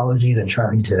of astrology than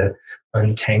trying to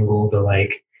untangle the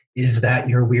like, is that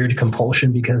your weird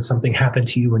compulsion because something happened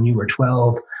to you when you were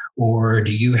 12? Or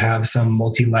do you have some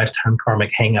multi-lifetime karmic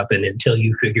hang up, and until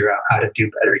you figure out how to do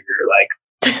better, you're like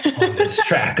on this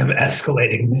track of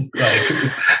escalating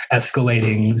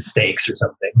stakes or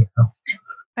something,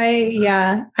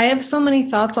 I have so many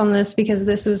thoughts on this, because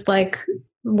this is like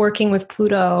working with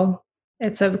Pluto.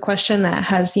 It's a question that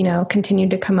has, continued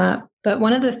to come up. But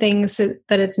one of the things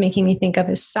that it's making me think of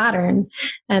is Saturn,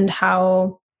 and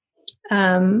how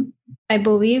I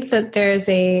believe that there's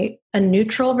a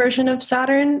neutral version of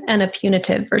Saturn and a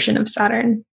punitive version of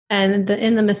Saturn. And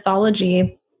in the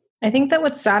mythology, I think that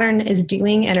what Saturn is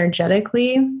doing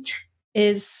energetically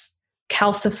is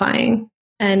calcifying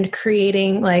and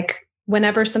creating, like,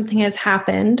 whenever something has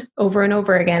happened over and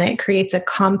over again, it creates a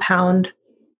compound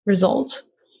result.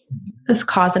 This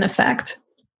cause and effect.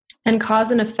 And cause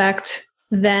and effect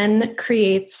then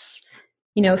creates,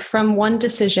 from one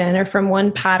decision or from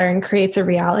one pattern creates a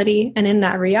reality. And in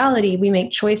that reality, we make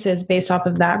choices based off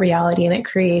of that reality, and it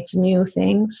creates new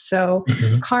things. So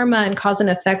karma and cause and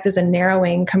effect is a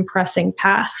narrowing, compressing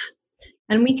path.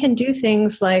 And we can do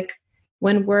things like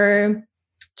when we're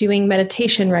doing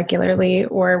meditation regularly,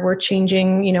 or we're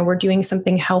changing, we're doing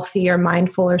something healthy or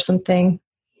mindful or something,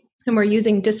 and we're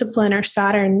using discipline or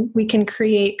Saturn, we can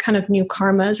create kind of new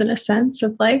karmas in a sense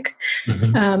of like,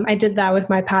 I did that with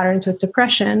my patterns with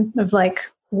depression, of like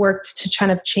worked to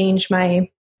kind of change my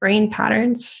brain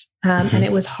patterns. And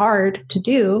it was hard to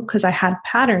do because I had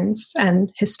patterns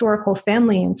and historical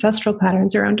family ancestral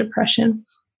patterns around depression.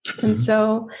 And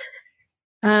so,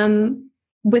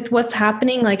 with what's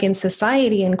happening like in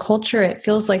society and culture, it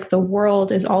feels like the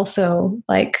world is also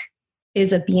like,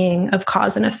 is a being of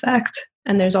cause and effect.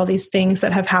 And there's all these things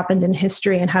that have happened in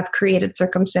history and have created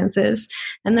circumstances.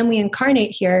 And then we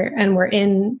incarnate here and we're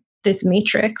in this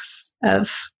matrix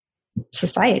of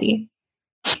society.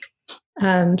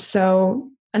 So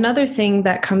another thing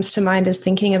that comes to mind is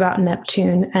thinking about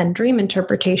Neptune and dream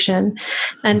interpretation,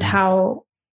 and how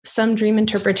some dream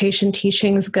interpretation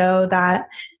teachings go that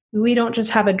we don't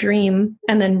just have a dream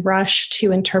and then rush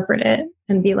to interpret it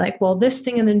and be like, well, this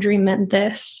thing in the dream meant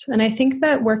this. And I think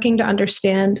that working to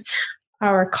understand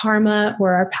our karma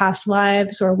or our past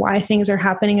lives or why things are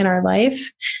happening in our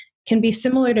life can be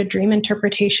similar to dream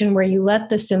interpretation, where you let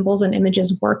the symbols and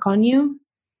images work on you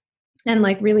and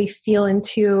like really feel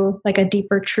into like a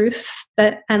deeper truth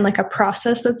that, and like a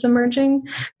process that's emerging,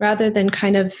 rather than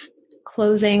kind of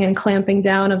closing and clamping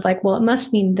down of like, well, it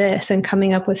must mean this, and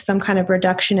coming up with some kind of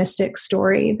reductionistic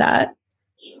story that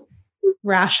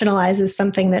rationalizes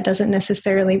something that doesn't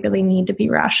necessarily really need to be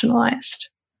rationalized.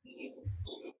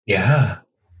 Yeah.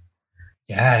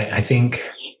 I think,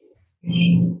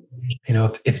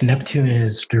 if Neptune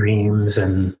is dreams,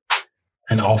 and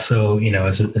also,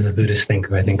 as a Buddhist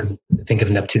thinker, I think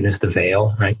of Neptune as the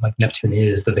veil, right? Like Neptune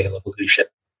is the veil of illusion.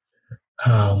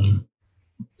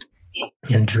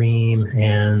 And dream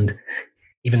and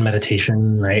even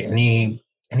meditation, right?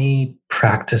 Any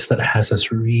practice that has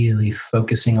us really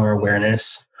focusing our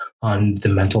awareness on the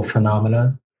mental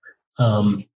phenomena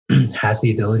has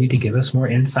the ability to give us more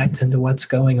insights into what's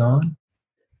going on.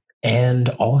 And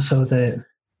also that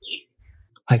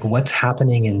like what's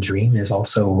happening in dream is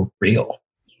also real.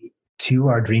 To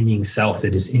our dreaming self,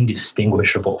 it is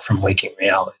indistinguishable from waking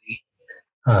reality.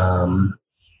 And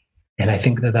I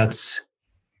think that that's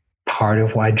part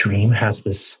of why dream has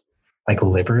this like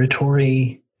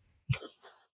liberatory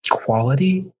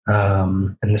quality,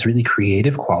 and this really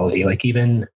creative quality. Like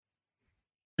even,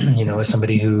 as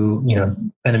somebody who,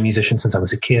 been a musician since I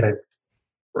was a kid, I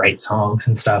write songs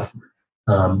and stuff,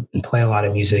 and play a lot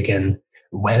of music. And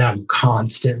when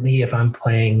if I'm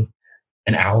playing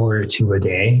an hour or two a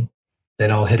day,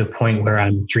 then I'll hit a point where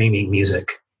I'm dreaming music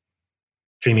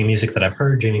that I've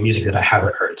heard, dreaming music that I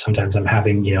haven't heard. Sometimes I'm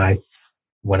having,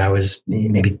 when I was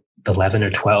maybe 11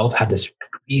 or 12, had this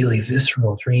really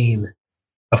visceral dream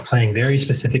of playing very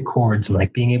specific chords and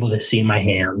like being able to see my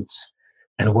hands,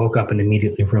 and woke up and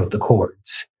immediately wrote the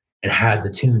chords and had the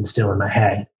tune still in my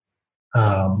head.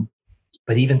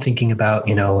 But even thinking about,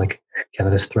 like kind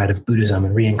of this thread of Buddhism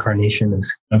and reincarnation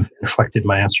has kind of inflected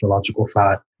my astrological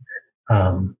thought.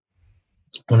 One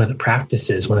of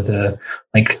the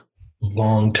like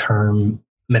long-term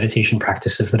meditation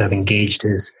practices that I've engaged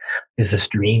is this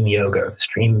dream yoga, this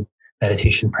dream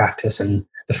meditation practice. And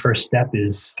the first step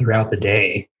is throughout the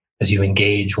day, as you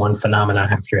engage one phenomena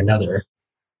after another,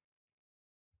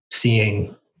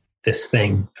 seeing this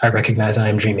thing. I recognize I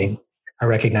am dreaming. I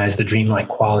recognize the dreamlike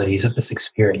qualities of this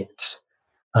experience.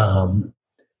 And,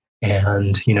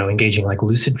 engaging like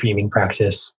lucid dreaming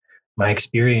practice, my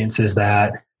experience is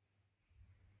that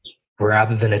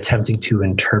rather than attempting to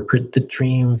interpret the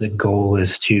dream, the goal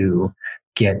is to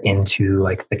get into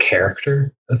like the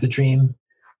character of the dream.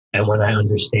 And when I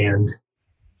understand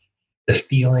the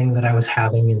feeling that I was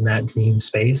having in that dream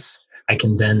space, I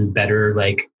can then better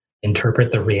like interpret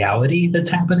the reality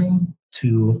that's happening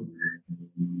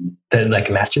that like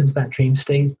matches that dream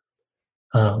state.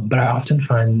 But I often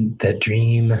find that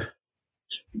dream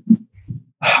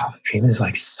is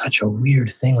like such a weird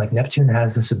thing. Like Neptune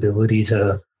has this ability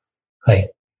to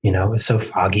like, it's so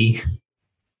foggy.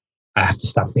 I have to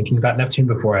stop thinking about Neptune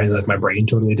before my brain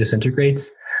totally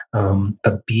disintegrates.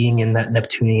 But being in that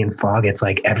Neptunian fog, it's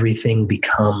like everything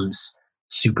becomes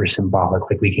super symbolic.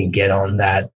 Like we can get on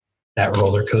that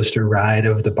roller coaster ride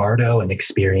of the Bardo and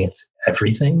experience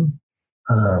everything.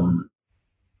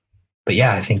 But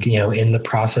yeah, I think, in the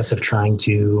process of trying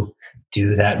to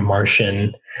do that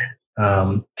Martian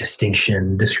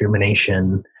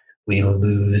discrimination, we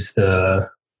lose the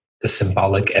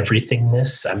symbolic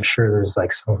everythingness. I'm sure there's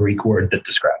like some Greek word that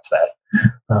describes that.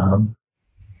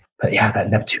 But yeah, that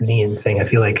Neptunian thing, I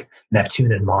feel like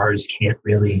Neptune and Mars can't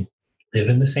really live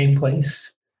in the same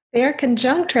place. They are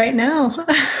conjunct right now.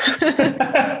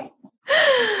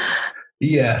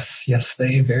 Yes,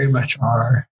 they very much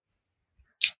are.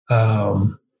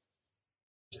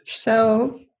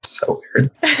 So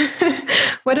weird.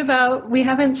 What about, we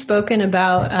haven't spoken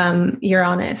about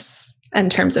Uranus in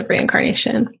terms of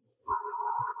reincarnation.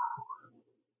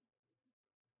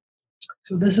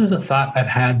 So this is a thought I've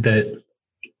had that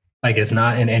like is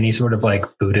not in any sort of like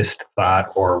Buddhist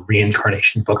thought or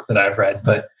reincarnation book that I've read,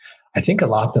 but I think a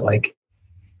lot that like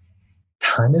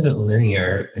time isn't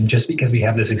linear. And just because we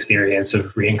have this experience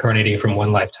of reincarnating from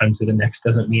one lifetime to the next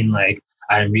doesn't mean like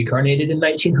I'm reincarnated in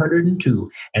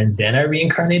 1902, and then I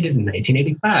reincarnated in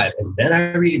 1985, and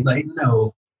then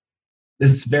no,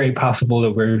 it's very possible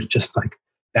that we're just like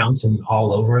bouncing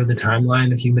all over the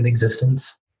timeline of human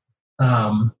existence.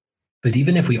 But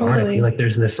even if we aren't, I feel like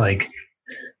there's this like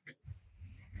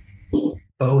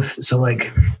both. So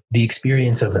like the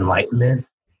experience of enlightenment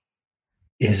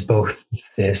is both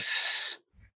this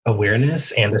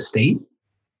awareness and a state,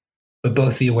 but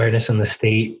both the awareness and the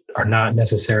state are not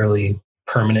necessarily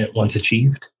permanent once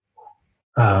achieved.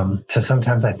 So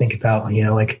sometimes I think about,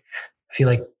 like, I feel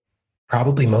like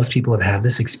probably most people have had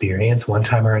this experience one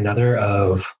time or another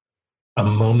of a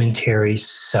momentary,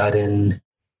 sudden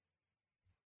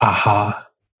aha,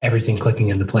 everything clicking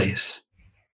into place.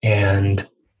 And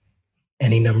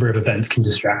any number of events can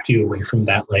distract you away from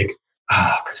that, like,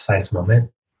 precise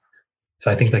moment. So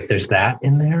I think like there's that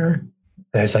in there.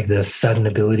 There's like this sudden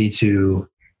ability to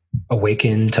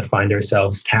awaken, to find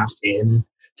ourselves tapped in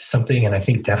to something. And I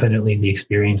think definitely the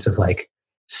experience of like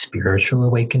spiritual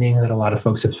awakening that a lot of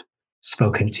folks have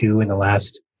spoken to in the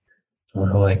last, I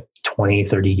don't know, like 20,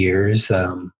 30 years.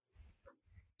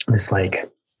 This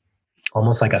like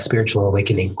almost like a spiritual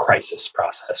awakening crisis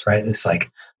process, right? It's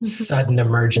like sudden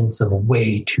emergence of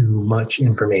way too much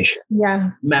information.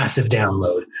 Yeah. Massive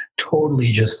download,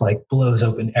 totally just like blows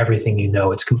open everything you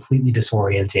know. It's completely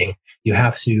disorienting. You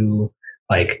have to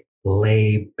like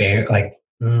lay bare, like,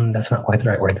 that's not quite the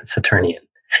right word. That's Saturnian.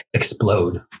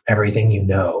 Explode everything you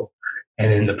know.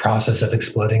 And in the process of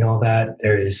exploding all that,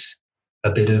 there is a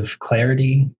bit of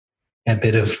clarity, a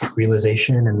bit of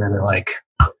realization, and then it like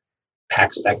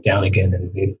packs back down again,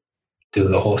 and we do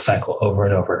the whole cycle over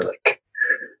and over, like,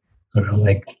 I don't know,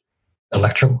 like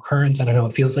electrical currents. I don't know.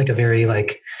 It feels like a very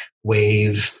like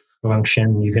wave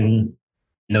function. You can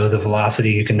know the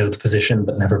velocity, you can know the position,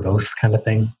 but never both kind of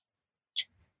thing.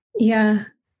 Yeah.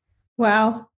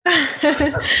 Wow.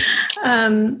 I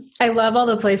love all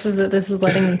the places that this is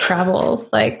letting me travel.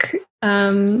 Like,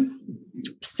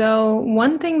 so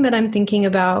one thing that I'm thinking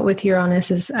about with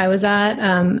Uranus is I was at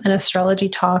an astrology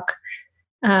talk.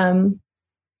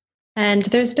 And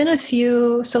there's been a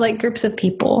few, so like groups of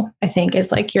people, I think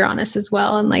is like Uranus as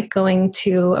well. And like going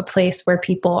to a place where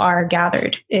people are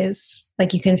gathered is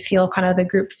like, you can feel kind of the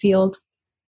group field.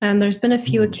 And there's been a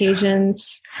few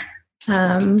occasions,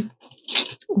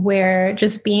 where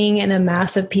just being in a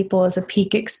mass of people is a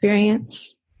peak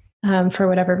experience, for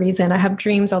whatever reason. I have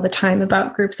dreams all the time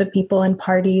about groups of people and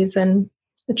parties and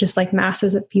just like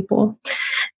masses of people.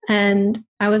 And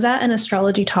I was at an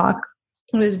astrology talk.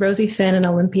 It was Rosie Finn in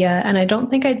Olympia, and I don't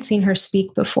think I'd seen her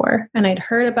speak before. And I'd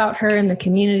heard about her in the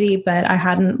community, but I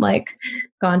hadn't like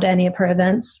gone to any of her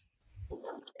events.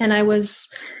 And I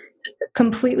was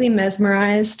completely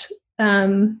mesmerized,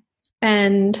 and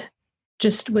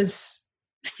just was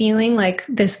feeling like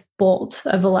this bolt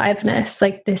of aliveness,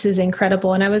 like this is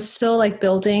incredible. And I was still like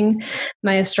building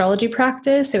my astrology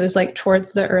practice. It was like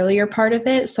towards the earlier part of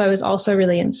it. So I was also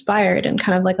really inspired and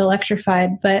kind of like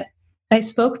electrified. But I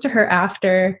spoke to her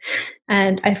after,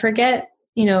 and I forget,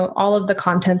 all of the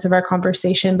contents of our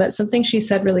conversation, but something she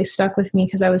said really stuck with me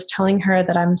because I was telling her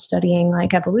that I'm studying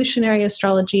like evolutionary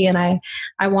astrology, and I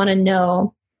want to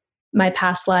know my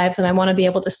past lives, and I want to be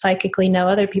able to psychically know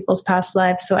other people's past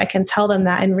lives so I can tell them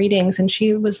that in readings. And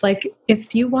she was like,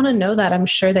 if you want to know that, I'm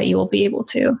sure that you will be able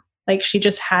to. Like, she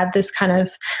just had this kind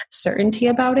of certainty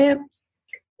about it.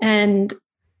 And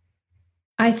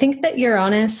I think that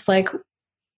Uranus like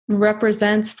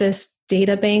represents this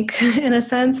data bank in a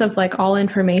sense of like all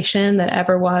information that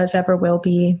ever was, ever will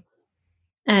be.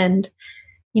 And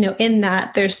in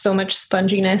that there's so much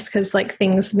sponginess because like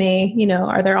things may,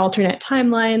 are there alternate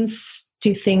timelines?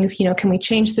 Do things, can we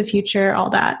change the future? All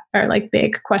that are like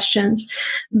big questions.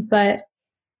 But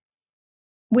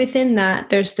within that,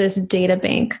 there's this data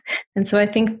bank. And so I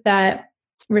think that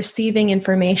receiving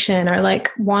information or like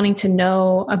wanting to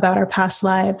know about our past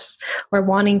lives or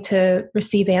wanting to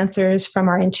receive answers from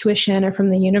our intuition or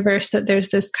from the universe, that there's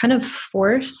this kind of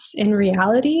force in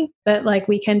reality that like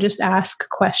we can just ask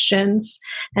questions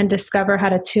and discover how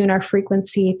to tune our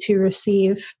frequency to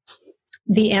receive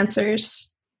the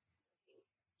answers.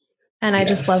 And I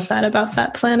just love that about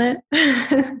that planet.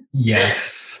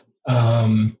 Yes.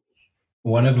 One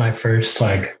of my first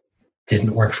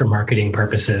didn't work for marketing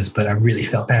purposes, but I really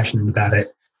felt passionate about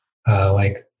it.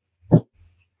 I don't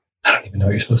even know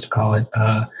what you're supposed to call it,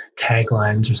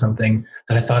 taglines or something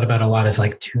that I thought about a lot is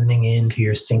like tuning into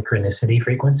your synchronicity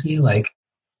frequency. Like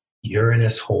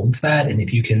Uranus holds that. And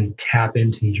if you can tap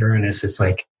into Uranus, it's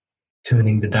like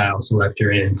tuning the dial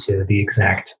selector into the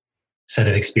exact set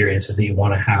of experiences that you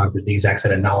want to have, or the exact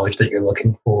set of knowledge that you're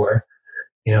looking for.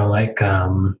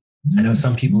 I know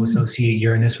some people associate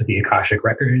Uranus with the Akashic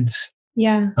records.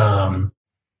 Yeah.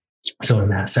 So in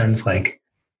that sense, like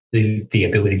the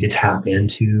ability to tap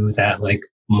into that like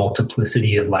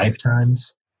multiplicity of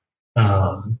lifetimes.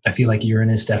 I feel like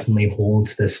Uranus definitely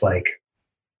holds this like,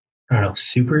 I don't know,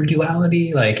 super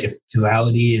duality. Like if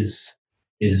duality is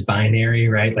binary,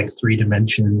 right? Like 3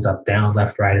 dimensions, up, down,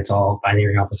 left, right, it's all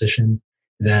binary opposition.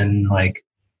 Then like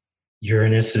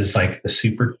Uranus is like the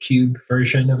super cube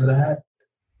version of that.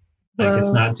 Like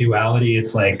it's not duality,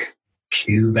 it's like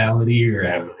cubality, or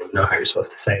I don't even know how you're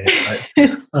supposed to say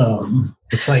it, but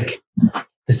it's like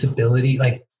this ability,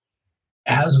 like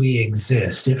as we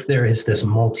exist, if there is this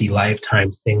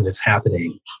multi-lifetime thing that's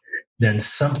happening, then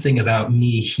something about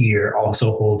me here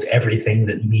also holds everything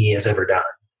that me has ever done,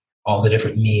 all the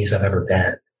different me's I've ever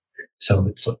been. So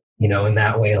it's, you know, in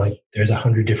that way, like there's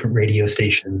 100 different radio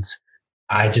stations.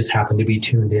 I just happen to be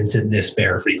tuned into this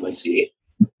bare frequency.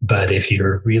 But if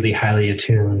you're really highly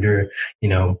attuned or, you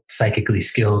know, psychically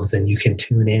skilled, then you can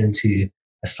tune into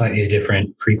a slightly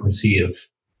different frequency of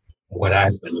what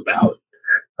I've been about.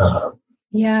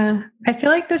 Yeah, I feel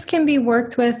like this can be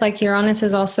worked with, like Uranus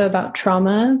is also about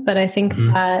trauma, but I think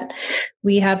that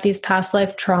we have these past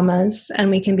life traumas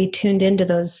and we can be tuned into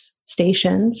those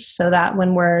stations so that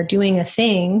when we're doing a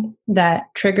thing that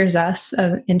triggers us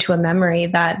into a memory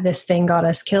that this thing got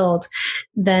us killed,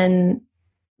 then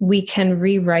we can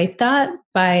rewrite that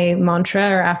by mantra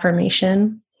or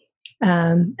affirmation.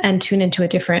 And tune into a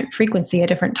different frequency, a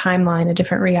different timeline, a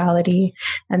different reality.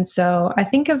 And so I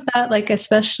think of that, like,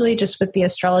 especially just with the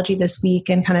astrology this week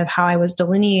and kind of how I was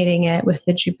delineating it with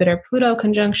the Jupiter-Pluto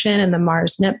conjunction and the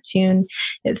Mars-Neptune,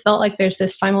 it felt like there's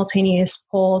this simultaneous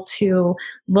pull to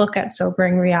look at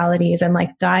sobering realities and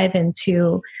like dive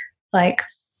into like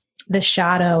the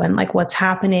shadow and like what's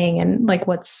happening and like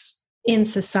what's in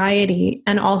society,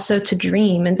 and also to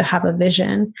dream and to have a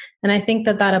vision. And I think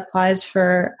that that applies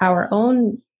for our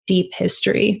own deep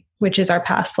history, which is our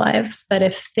past lives, that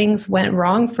if things went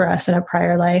wrong for us in a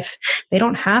prior life, they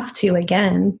don't have to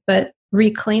again, but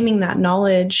reclaiming that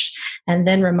knowledge and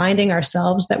then reminding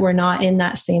ourselves that we're not in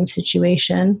that same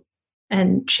situation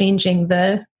and changing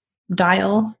the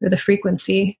dial or the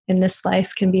frequency in this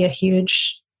life can be a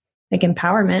huge like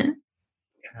empowerment.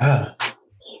 Yeah.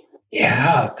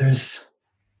 Yeah, there's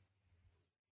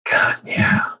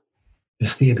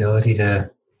just the ability to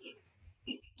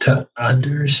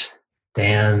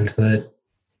understand that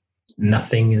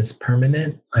nothing is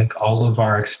permanent. Like all of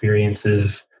our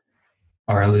experiences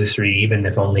are illusory, even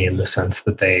if only in the sense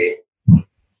that they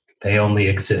only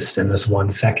exist in this 1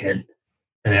 second,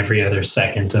 and every other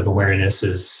second of awareness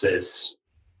is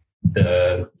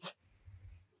the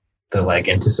like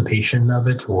anticipation of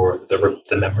it or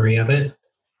the memory of it.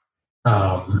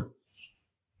 But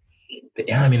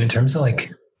yeah, I mean, in terms of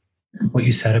like what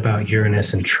you said about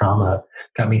Uranus and trauma,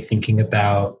 got me thinking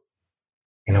about,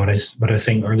 you know, what I was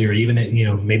saying earlier. Even you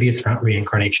know, maybe it's not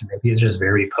reincarnation. Maybe it's just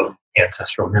very potent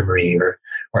ancestral memory or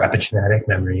epigenetic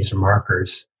memories or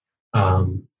markers.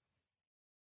 You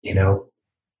know,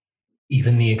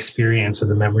 even the experience or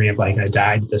the memory of like I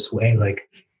died this way. Like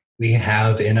we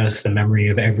have in us the memory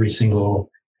of every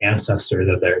single ancestor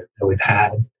that we've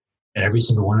had. And every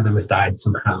single one of them has died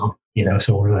somehow, you know,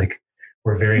 so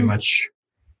we're very much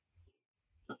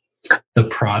the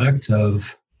product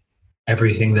of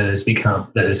everything that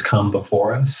has come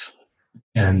before us.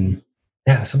 And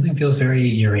yeah, something feels very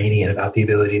Uranian about the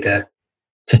ability to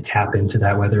tap into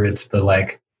that, whether it's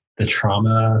the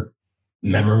trauma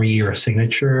memory or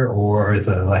signature or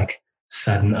the like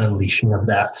sudden unleashing of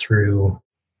that through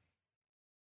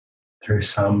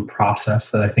some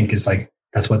process that I think is like,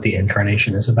 that's what the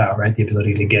incarnation is about, right? The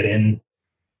ability to get in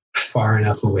far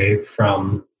enough away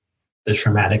from the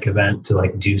traumatic event to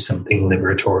like do something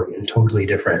liberatory and totally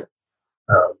different.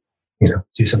 You know,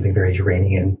 do something very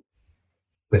Uranian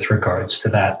with regards to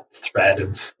that thread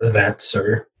of events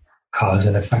or cause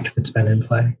and effect that's been in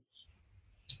play.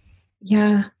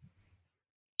 Yeah.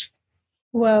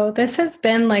 Whoa, this has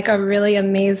been like a really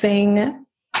amazing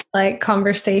like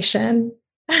conversation.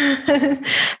 I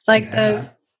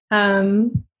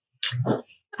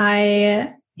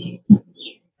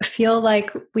feel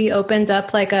like we opened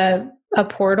up like a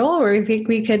portal where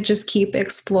we could just keep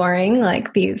exploring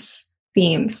like these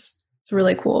themes. It's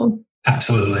really cool.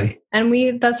 Absolutely.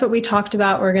 And that's what we talked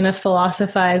about. We're going to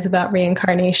philosophize about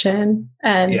reincarnation.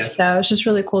 And so it's just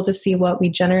really cool to see what we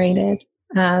generated.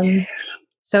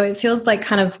 So it feels like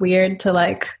kind of weird to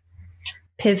like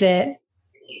pivot,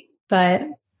 but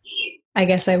I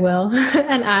guess I will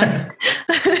and ask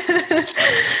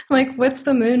like, what's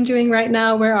the moon doing right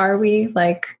now? Where are we?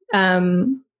 Like,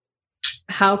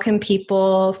 how can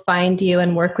people find you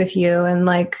and work with you? And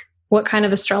like, what kind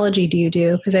of astrology do you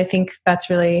do? Because I think that's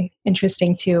really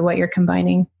interesting too, what you're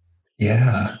combining.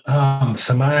 Yeah.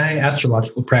 So my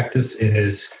astrological practice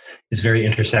is very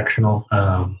intersectional.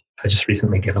 I just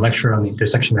recently gave a lecture on the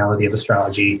intersectionality of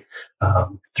astrology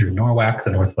through NORWAC,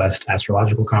 the Northwest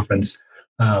Astrological Conference.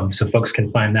 So folks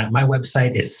can find that. My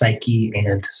website is Psyche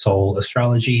and Soul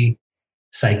Astrology.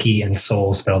 Psyche and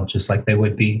soul spelled just like they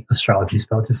would be, astrology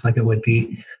spelled just like it would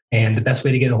be. And the best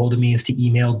way to get a hold of me is to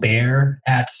email bear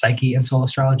at Psyche and Soul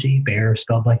Astrology, bear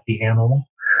spelled like the animal.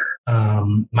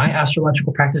 My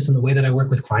astrological practice and the way that I work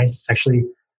with clients is actually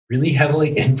really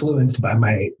heavily influenced by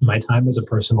my time as a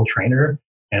personal trainer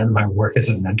and my work as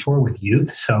a mentor with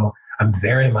youth. So I'm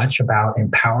very much about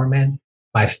empowerment.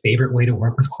 My favorite way to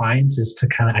work with clients is to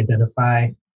kind of identify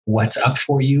what's up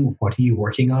for you. What are you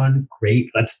working on?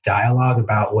 Great. Let's dialogue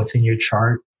about what's in your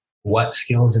chart, what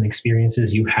skills and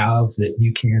experiences you have that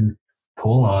you can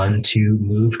pull on to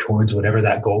move towards whatever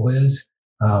that goal is.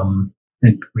 And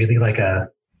really like a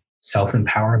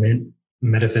self-empowerment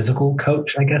metaphysical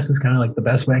coach, I guess is kind of like the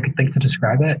best way I could think to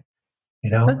describe it. You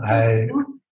know,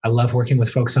 I love working with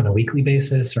folks on a weekly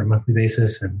basis or a monthly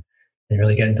basis and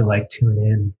really getting to like tune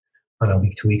in on a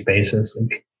week-to-week basis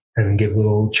and give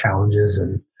little challenges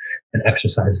and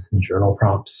exercises and journal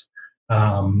prompts.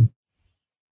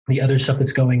 The other stuff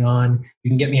that's going on,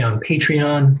 you can get me on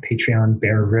Patreon,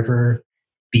 Bear River,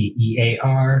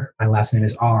 BEAR. My last name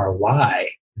is RYVER.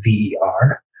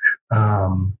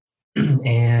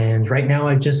 And right now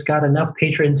I've just got enough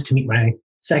patrons to meet my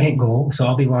second goal. So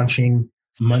I'll be launching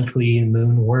monthly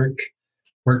moon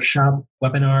workshop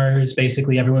webinars.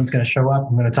 Basically, everyone's going to show up.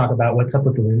 I'm going to talk about what's up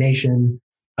with the lunation,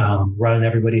 run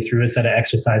everybody through a set of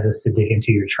exercises to dig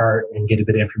into your chart and get a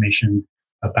bit of information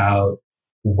about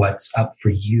what's up for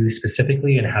you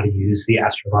specifically and how to use the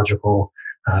astrological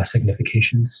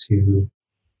significations to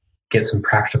get some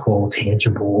practical,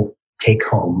 tangible,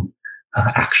 take-home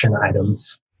action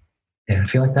items. And I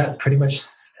feel like that pretty much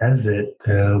says it.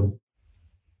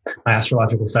 My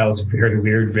astrological style is very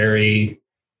weird, very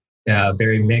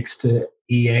mixed,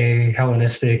 EA,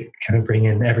 Hellenistic, kind of bring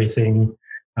in everything.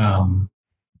 And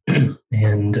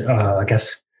I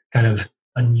guess kind of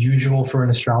unusual for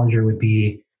an astrologer would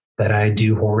be that I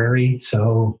do horary.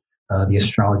 So the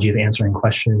astrology of answering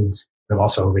questions. I'm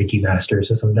also a Reiki master.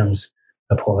 So sometimes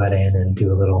I pull that in and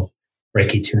do a little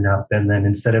Reiki tune-up. And then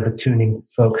instead of attuning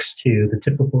folks to the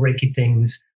typical Reiki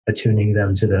things, attuning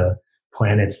them to the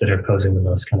planets that are posing the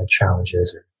most kind of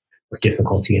challenges or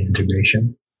difficulty in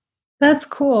integration. That's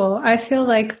cool. I feel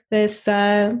like this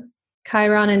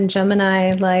Chiron and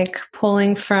Gemini, like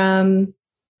pulling from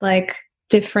like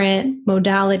different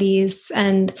modalities,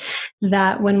 and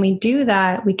that when we do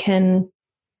that, we can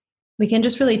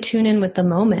just really tune in with the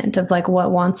moment of like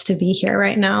what wants to be here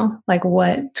right now, like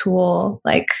what tool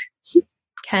like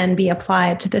can be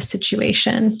applied to this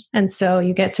situation. And so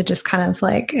you get to just kind of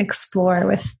like explore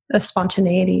with a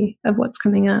spontaneity of what's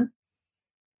coming up.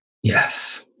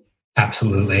 Yes,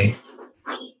 absolutely.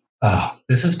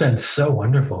 This has been so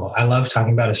wonderful. I love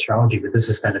talking about astrology, but this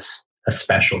has been a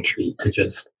special treat to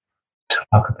just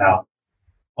talk about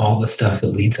all the stuff that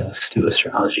leads us to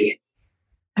astrology.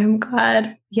 I'm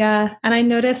glad. Yeah. And I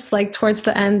noticed like towards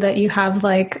the end that you have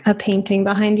like a painting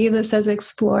behind you that says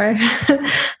explore. I'm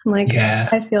like, yeah.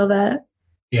 I feel that.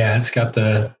 Yeah. It's got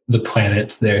the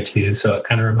planets there too. So it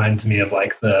kind of reminds me of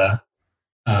like the,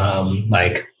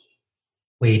 like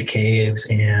Wade Caves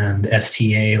and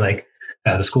STA, like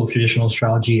the School of Traditional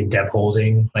Astrology and Deb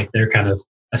Holding, like their kind of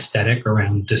aesthetic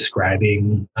around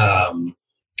describing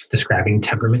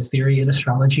temperament theory in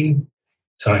astrology.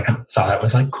 So I kind of saw that and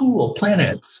was like, cool,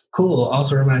 planets, cool.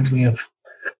 Also reminds me of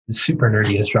super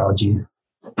nerdy astrology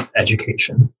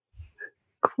education.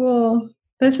 Cool.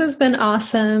 This has been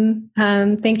awesome.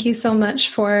 Thank you so much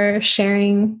for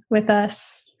sharing with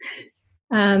us.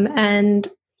 And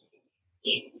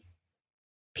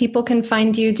people can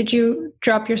find you. Did you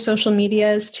drop your social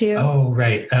medias too? Oh,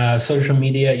 right. Social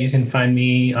media, you can find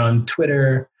me on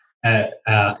Twitter at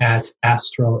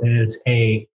Astral. It's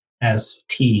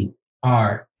ASTRAL_IDS.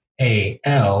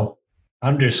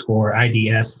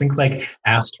 Think like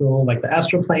astral, like the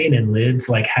astral plane, and lids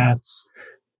like hats.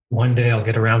 One day I'll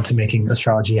get around to making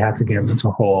astrology hats again. It's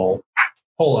a whole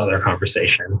other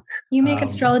conversation. You make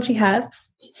astrology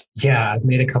hats? Yeah, I've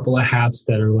made a couple of hats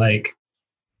that are like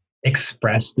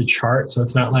express the chart. So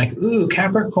it's not like, ooh,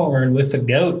 Capricorn with a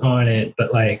goat on it,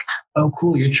 but like, oh,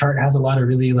 cool, your chart has a lot of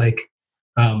really like,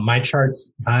 my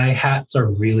hats are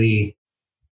really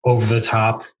over the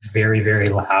top, very, very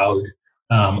loud.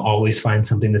 Always find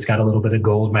something that's got a little bit of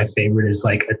gold. My favorite is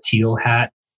like a teal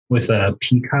hat with a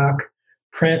peacock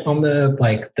print on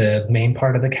the main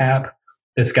part of the cap.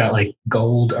 It's got like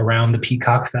gold around the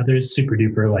peacock feathers. Super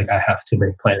duper. Like I have too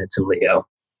many planets in Leo.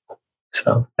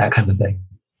 So that kind of thing.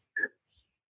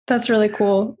 That's really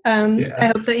cool.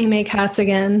 I hope that you make hats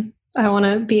again. I want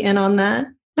to be in on that.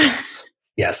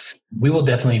 Yes. We will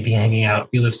definitely be hanging out.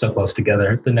 We live so close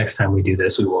together. The next time we do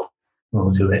this, we'll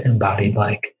do it embodied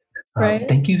like. Right.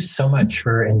 Thank you so much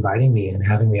for inviting me and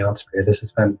having me on, Sabrina. This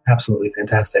has been absolutely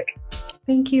fantastic.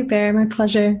 Thank you, Bear. My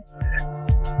pleasure.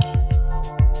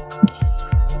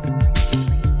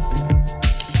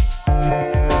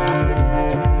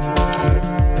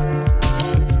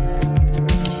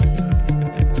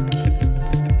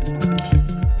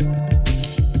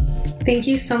 Thank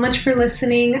you so much for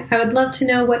listening. I would love to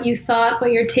know what you thought,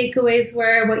 what your takeaways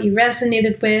were, what you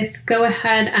resonated with. Go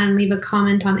ahead and leave a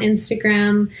comment on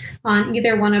Instagram on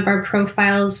either one of our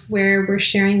profiles where we're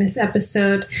sharing this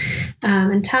episode,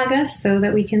 and tag us so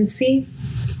that we can see.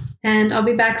 And I'll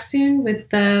be back soon with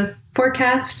the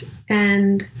forecast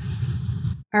and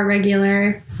our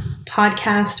regular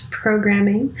podcast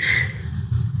programming.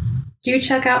 Do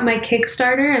check out my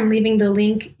Kickstarter. I'm leaving the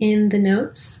link in the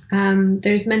notes.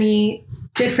 There's many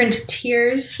different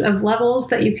tiers of levels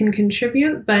that you can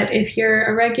contribute, but if you're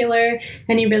a regular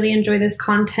and you really enjoy this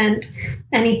content,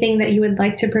 anything that you would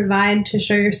like to provide to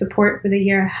show your support for the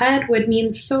year ahead would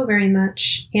mean so very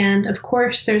much. And of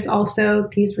course, there's also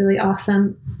these really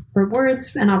awesome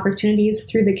rewards and opportunities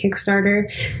through the Kickstarter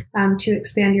to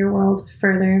expand your world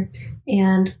further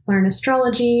and learn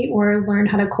astrology or learn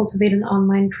how to cultivate an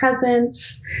online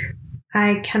presence.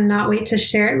 I cannot wait to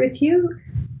share it with you.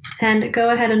 And go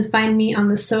ahead and find me on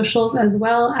the socials as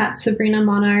well at Sabrina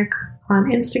Monarch on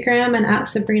Instagram and at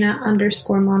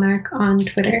Sabrina_Monarch on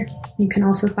Twitter. You can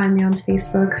also find me on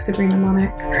Facebook, Sabrina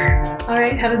Monarch. All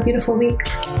right, have a beautiful week.